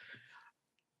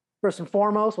 First and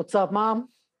foremost, what's up, Mom?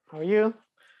 How are you?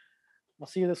 I'll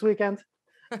see you this weekend.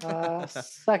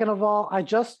 Second of all, I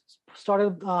just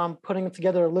started putting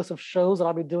together a list of shows that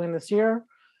I'll be doing this year.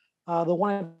 The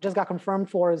one I just got confirmed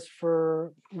for is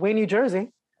for Wayne, New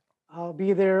Jersey. I'll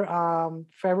be there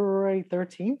February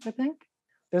 13th, I think.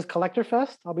 There's Collector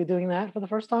Fest. I'll be doing that for the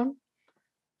first time.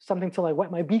 Something to like wet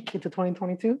my beak into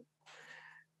 2022.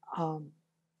 I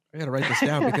gotta write this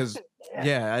down because I'll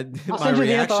my send you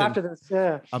the info reaction. after this.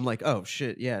 Yeah. I'm like, oh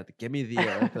shit, yeah. Give me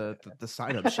the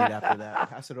sign up sheet after that.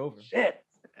 Pass it over. Shit.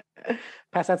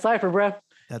 Pass that cipher, bro.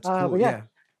 That's but cool. yeah.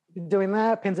 Doing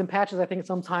that, pins and patches. I think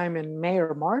sometime in May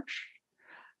or March.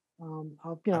 I don't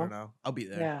know. I'll be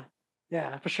there.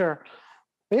 Yeah, for sure.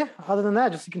 But yeah, other than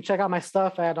that, just you can check out my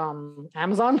stuff at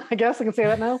Amazon. I guess I can say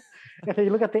that now. If you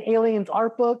look at the Aliens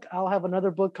art book, I'll have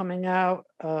another book coming out.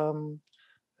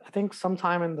 I think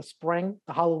sometime in the spring,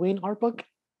 the Halloween art book,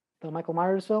 the Michael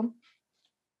Myers film.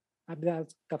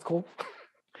 That's cool.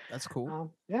 That's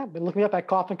cool. Yeah, but look me up at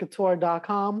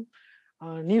coffincouture.com.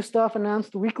 New stuff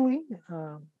announced weekly.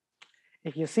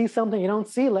 If you see something you don't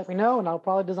see, let me know, and I'll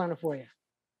probably design it for you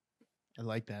I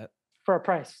like that. for a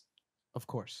price. Of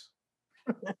course.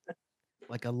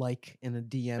 Like a like and a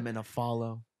DM and a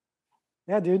follow.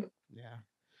 Yeah, dude. Yeah.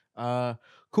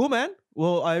 Cool, man.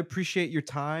 Well, I appreciate your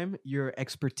time, your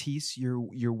expertise,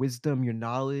 your wisdom, your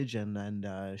knowledge,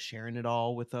 and sharing it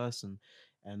all with us.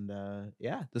 And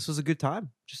yeah, this was a good time.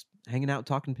 Just hanging out,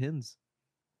 talking pins.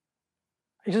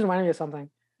 It just reminded me of something.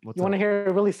 What's You want to up? hear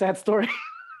a really sad story?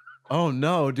 Oh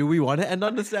no, do we want to end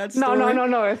on the sad No, story? no, no,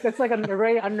 no. It's like a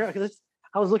very under. Because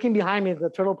I was looking behind me at the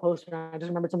turtle poster, and I just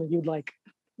remembered something you'd like.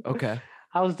 Okay.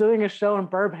 I was doing a show in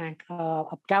Burbank, a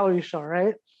gallery show,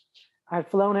 right? I'd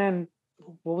flown in.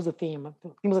 What was the theme? The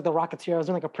theme was like the Rocketeer. I was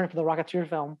doing like a print for the Rocketeer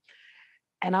film,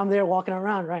 and I'm there walking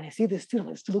around, right? And I see this dude. I'm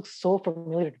like, this dude looks so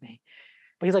familiar to me,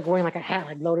 but he's like wearing like a hat,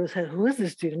 like low to his head. Who is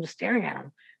this dude? I'm just staring at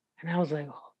him, and I was like,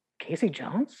 oh, Casey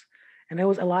Jones, and it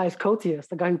was Elias Koteas,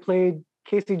 the guy who played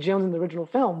Casey Jones in the original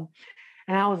film.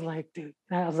 And I was like, dude,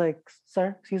 and I was like,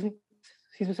 sir, excuse me,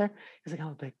 sir. He's like,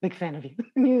 I'm a big fan of you.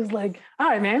 And he was like, all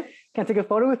right, man, can I take a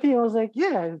photo with you? I was like,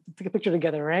 yeah, take a picture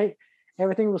together, right?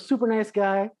 Everything was super nice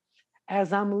guy.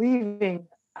 As I'm leaving,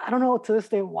 I don't know to this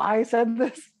day why I said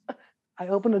this. I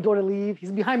open the door to leave.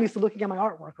 He's behind me, still looking at my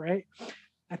artwork, right?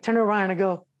 I turn around and I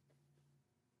go,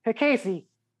 hey, Casey.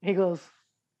 And he goes,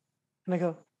 and I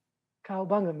go,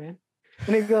 Cowabunga, man.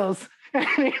 And he goes, and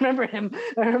I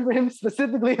remember him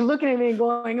specifically looking at me and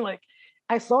going like,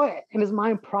 I saw it in his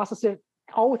mind, process it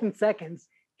all within seconds.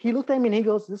 He looked at me and he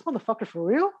goes, this motherfucker for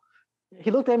real?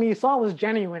 He looked at me, he saw it was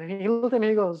genuine. And he looked at me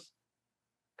and he goes,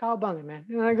 Cowabunga, man.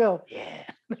 And I go, yeah.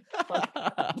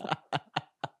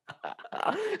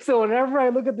 So whenever I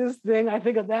look at this thing, I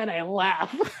think of that and I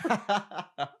laugh.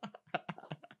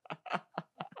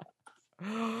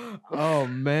 Oh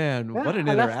man, Yeah, what an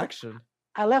interaction.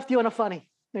 I left you on a funny.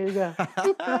 There you go.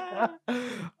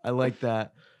 I like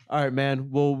that. All right, man.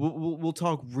 Well, we'll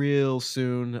talk real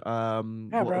soon. Yeah,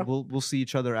 bro. We'll see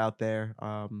each other out there.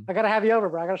 I gotta have you over,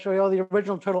 bro. I gotta show you all the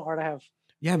original turtle art I have.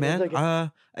 Yeah, You'll man. dig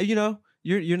it. You know,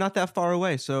 you're not that far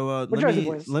away, so We're Jersey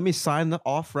boys. let me sign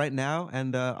off right now,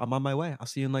 and I'm on my way. I'll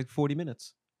see you in like 40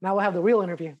 minutes. Now we'll have the real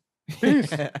interview.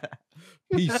 Peace.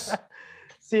 Peace.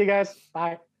 See you guys.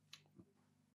 Bye.